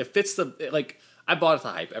 It fits I bought it the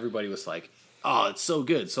hype. Everybody was like, oh, it's so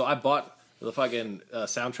good. So I bought the fucking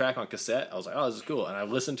soundtrack on cassette. I was like, oh, this is cool. And I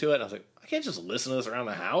listened to it, and I was like, I can't just listen to this around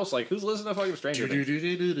the house. Like, who's listening to fucking Stranger Things?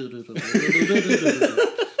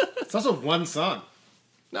 It's also one song.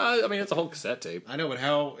 No, I mean, it's a whole cassette tape. I know, but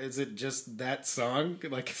how is it just that song?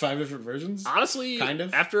 Like 5 different versions? Honestly, kind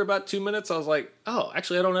of. After about 2 minutes, I was like, oh,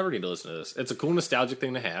 actually, I don't ever need to listen to this. It's a cool nostalgic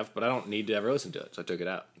thing to have, but I don't need to ever listen to it. So I took it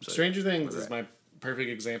out. So, Stranger Things is my perfect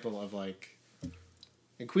example of like,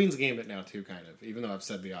 and Queen's Gambit now too, kind of, even though I've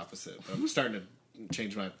said the opposite, but I'm starting to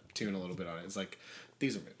change my tune a little bit on it. It's like,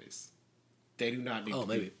 these are movies. They do not need to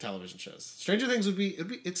be television shows. Stranger Things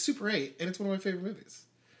it's Super 8, and it's one of my favorite movies.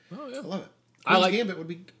 Oh, yeah. I love it. Queen's Gambit would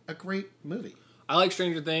be a great movie. I like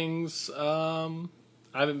Stranger Things. I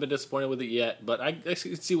haven't been disappointed with it yet, but I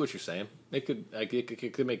see what you're saying. It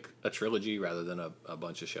could make a trilogy rather than a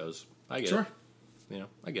bunch of shows. I get it. You know,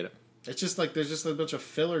 I get it. It's just like there's just a bunch of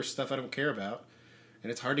filler stuff I don't care about,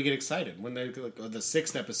 and it's hard to get excited when they like the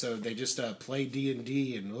 6th episode they just play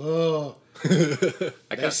D&D and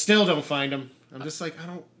they still don't find them. I'm just like I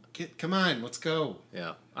don't get. Come on, let's go.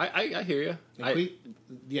 Yeah, I hear you.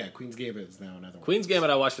 Queen's Gambit is now another one. Queen's Gambit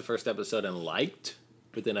I watched the first episode and liked,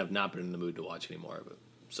 but then I've not been in the mood to watch any more of it.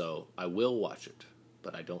 So I will watch it,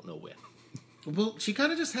 but I don't know when. Well, she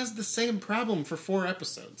kind of just has the same problem for 4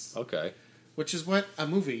 episodes. Okay. Which is what a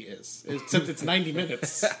movie is, except it's 90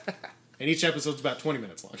 minutes, and each episode's about 20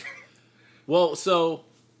 minutes long. Well, so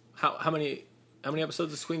how many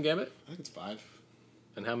episodes is Queen Gambit? I think it's 5.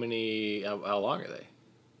 And how long are they?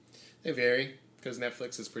 They vary, because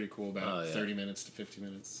Netflix is pretty cool about 30 minutes to 50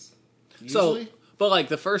 minutes. Usually. So, but like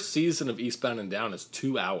the first season of Eastbound and Down is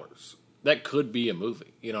 2 hours. That could be a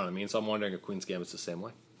movie. You know what I mean? So I'm wondering if Queen's Gambit's the same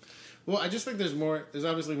way. Well, I just think there's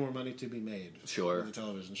obviously more money to be made. Sure. On the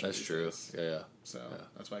television show. That's true. Yeah. So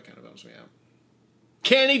that's why it kind of bums me out.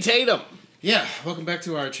 Channing Tatum! Yeah, welcome back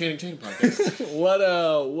to our Channing Tatum podcast.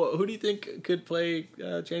 Who do you think could play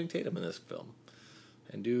Channing Tatum in this film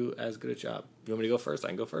and do as good a job? You want me to go first? I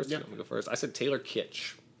can go first? Yeah. You want me to go first? I said Taylor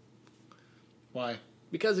Kitsch. Why?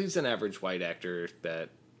 Because he's an average white actor that...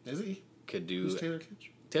 Is he? Could do... Who's Taylor Kitsch?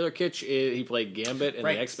 Taylor Kitsch, he played Gambit in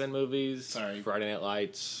the X-Men movies. Sorry. Friday Night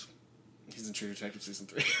Lights. He's in True Detective Season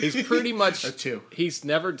 3. He's pretty much... Or 2. He's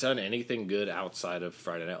never done anything good outside of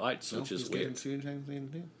Friday Night Lights, which is weird. He's good in True Detective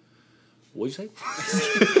Season 2. What'd you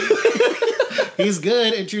say? He's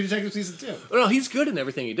good in True Detective Season 2. No, he's good in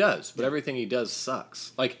everything he does, but everything he does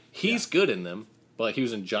sucks. Like, he's good in them, but like, he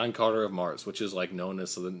was in John Carter of Mars, which is like known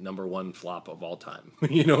as the #1 flop of all time.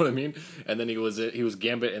 You know what I mean? And then he was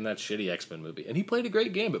Gambit in that shitty X-Men movie. And he played a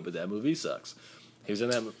great Gambit, but that movie sucks. He was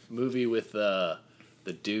in that movie with the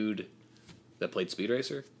dude that played Speed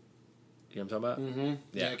Racer. You know what I'm talking about? Mm-hmm.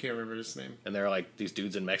 Yeah, I can't remember his name. And they're like these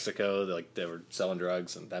dudes in Mexico. They were selling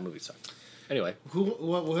drugs, and that movie sucked. Anyway,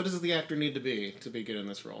 what does the actor need to be good in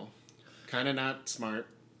this role? Kind of not smart,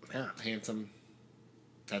 handsome.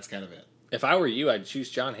 That's kind of it. If I were you, I'd choose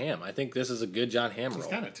John Hamm. I think this is a good John Hamm role.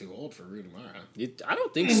 He's kind of too old for Rooney Mara. I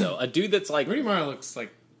don't think so. A dude that's like... Rooney Mara looks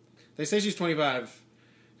like... They say she's 25,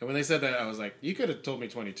 and when they said that, I was like, you could have told me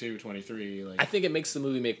 22, 23. Like, I think it makes the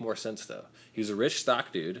movie make more sense, though. He was a rich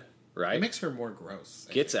stock dude, right? It makes her more gross.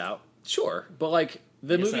 Gets out. Sure. But, like,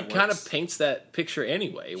 the movie kind of paints that picture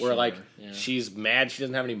anyway, where, she's mad she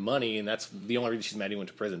doesn't have any money, and that's the only reason she's mad he went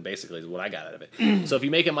to prison, basically, is what I got out of it. So if you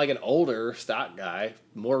make him, like, an older stock guy,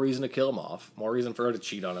 more reason to kill him off, more reason for her to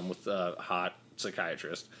cheat on him with a hot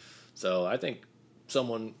psychiatrist. So I think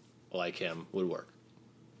someone like him would work.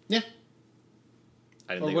 Yeah.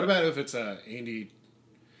 Or what about if it's Andy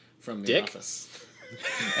from The Office?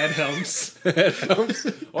 Ed Helms. Ed Helms.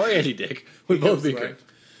 Or Andy Dick. Would both be good.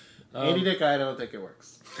 Andy Dick, I don't think it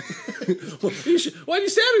works. Why'd you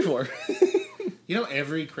stab me for? You know,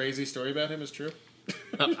 every crazy story about him is true.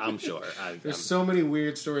 I'm sure. There's so many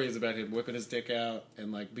weird stories about him whipping his dick out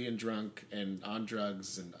and like being drunk and on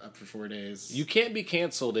drugs and up for 4 days. You can't be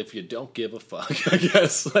canceled if you don't give a fuck, I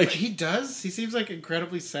guess. Like he does. He seems like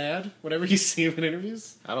incredibly sad whenever you see him in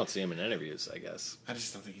interviews. I don't see him in interviews, I guess. I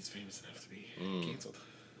just don't think he's famous enough to be canceled.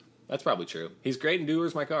 That's probably true. He's great in Do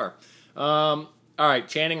Where's My Car. All right,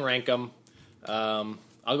 Channing Rankum. I'll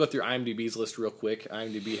go through IMDb's list real quick.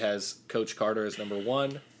 IMDb has Coach Carter as number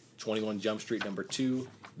 1, 21 Jump Street number 2.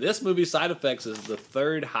 This movie, Side Effects, is the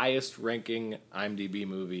 3rd highest ranking IMDb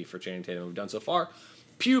movie for Channing Tatum we've done so far.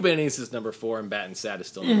 Pew Benny's is number 4, and Bat and Sad is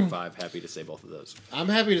still number 5. Happy to say both of those. I'm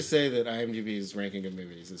happy to say that IMDb's ranking of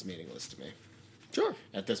movies is meaningless to me. Sure.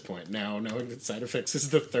 At this point, now knowing that Side Effects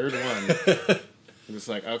is the 3rd one, I'm just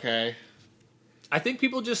like, okay. I think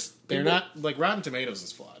people just... They're not... Like, Rotten Tomatoes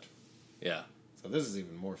is flawed. Yeah. So this is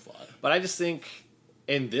even more flawed. But I just think...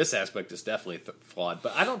 In this aspect, it's definitely flawed.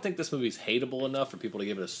 But I don't think this movie's hateable enough for people to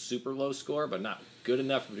give it a super low score, but not good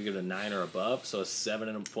enough for people to give it a 9 or above. So a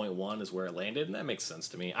 7.1 is where it landed, and that makes sense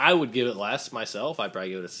to me. I would give it less myself. I'd probably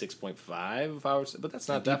give it a 6.5 if I was, but that's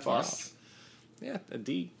not that far off. Yeah, a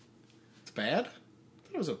D. It's bad? I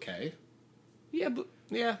thought it was okay. Yeah, but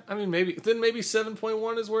I mean, maybe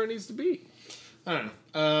 7.1 is where it needs to be. I don't know.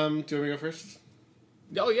 Do you want me to go first?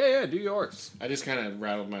 Oh, yeah, do yours. I just kind of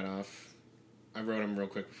rattled mine off. I wrote them real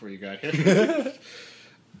quick before you got here.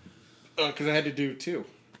 Because I had to do 2.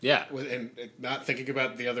 Yeah. And not thinking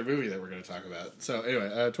about the other movie that we're going to talk about. So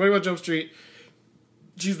anyway, 21 Jump Street.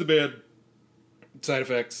 She's the bad Side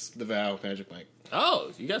Effects, The Vow, Magic Mike.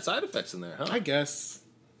 Oh, you got Side Effects in there, huh? I guess.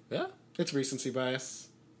 Yeah. It's recency bias.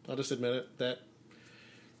 I'll just admit it. That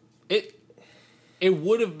it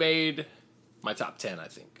would have made my top 10, I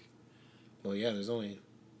think. Well, yeah, there's only...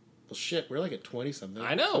 Well, shit, we're like at 20-something.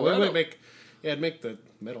 I know. So I know. it'd make the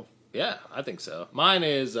middle. Yeah, I think so. Mine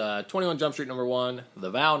is 21 Jump Street number 1, The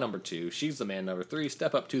Vow number 2, She's the Man number 3,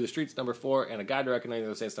 Step Up to the Streets number 4, and A Guide to Recognizing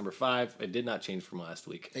the Saints number 5. It did not change from last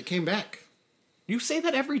week. It came back. You say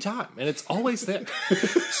that every time, and it's always there.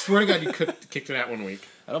 Swear to God, you kicked it out one week.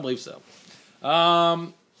 I don't believe so.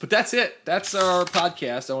 But that's it. That's our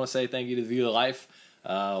podcast. I want to say thank you to View the Life.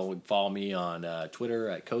 Follow me on Twitter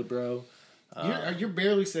at CodeBro. You're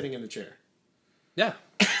barely sitting in the chair. Yeah.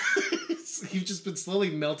 You've just been slowly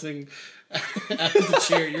melting out of the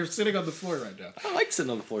chair. You're sitting on the floor right now. I like sitting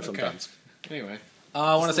on the floor sometimes. Anyway.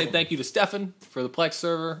 I want to say thank you to Stefan for the Plex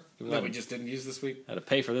server. That we just didn't use this week. I had to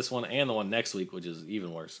pay for this one and the one next week, which is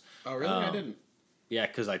even worse. Oh, really? I didn't. Yeah,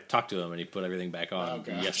 because I talked to him and he put everything back on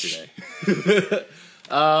yesterday.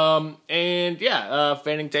 Fanning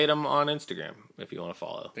Tatum on Instagram if you want to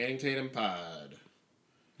follow. Fanning Tatum Pod.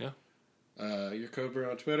 Yeah. You're Cobra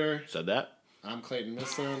on Twitter. Said that. I'm Clayton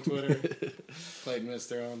Missler on Twitter. Clayton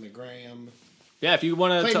Missler on the gram. Yeah, if you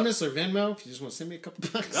want to... Clayton Missler Venmo, if you just want to send me a couple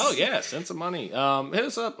bucks. Oh, yeah, send some money. Hit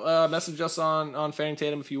us up, message us on Fanning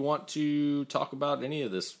Tatum if you want to talk about any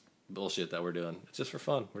of this bullshit that we're doing. It's just for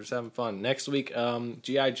fun. We're just having fun. Next week,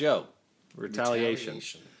 G.I. Joe. Retaliation.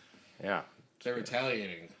 Yeah. They're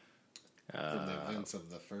retaliating for the events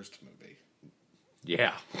of the first movie.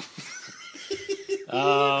 Yeah.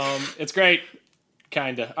 It's great.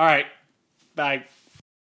 Kinda. All right. Bye.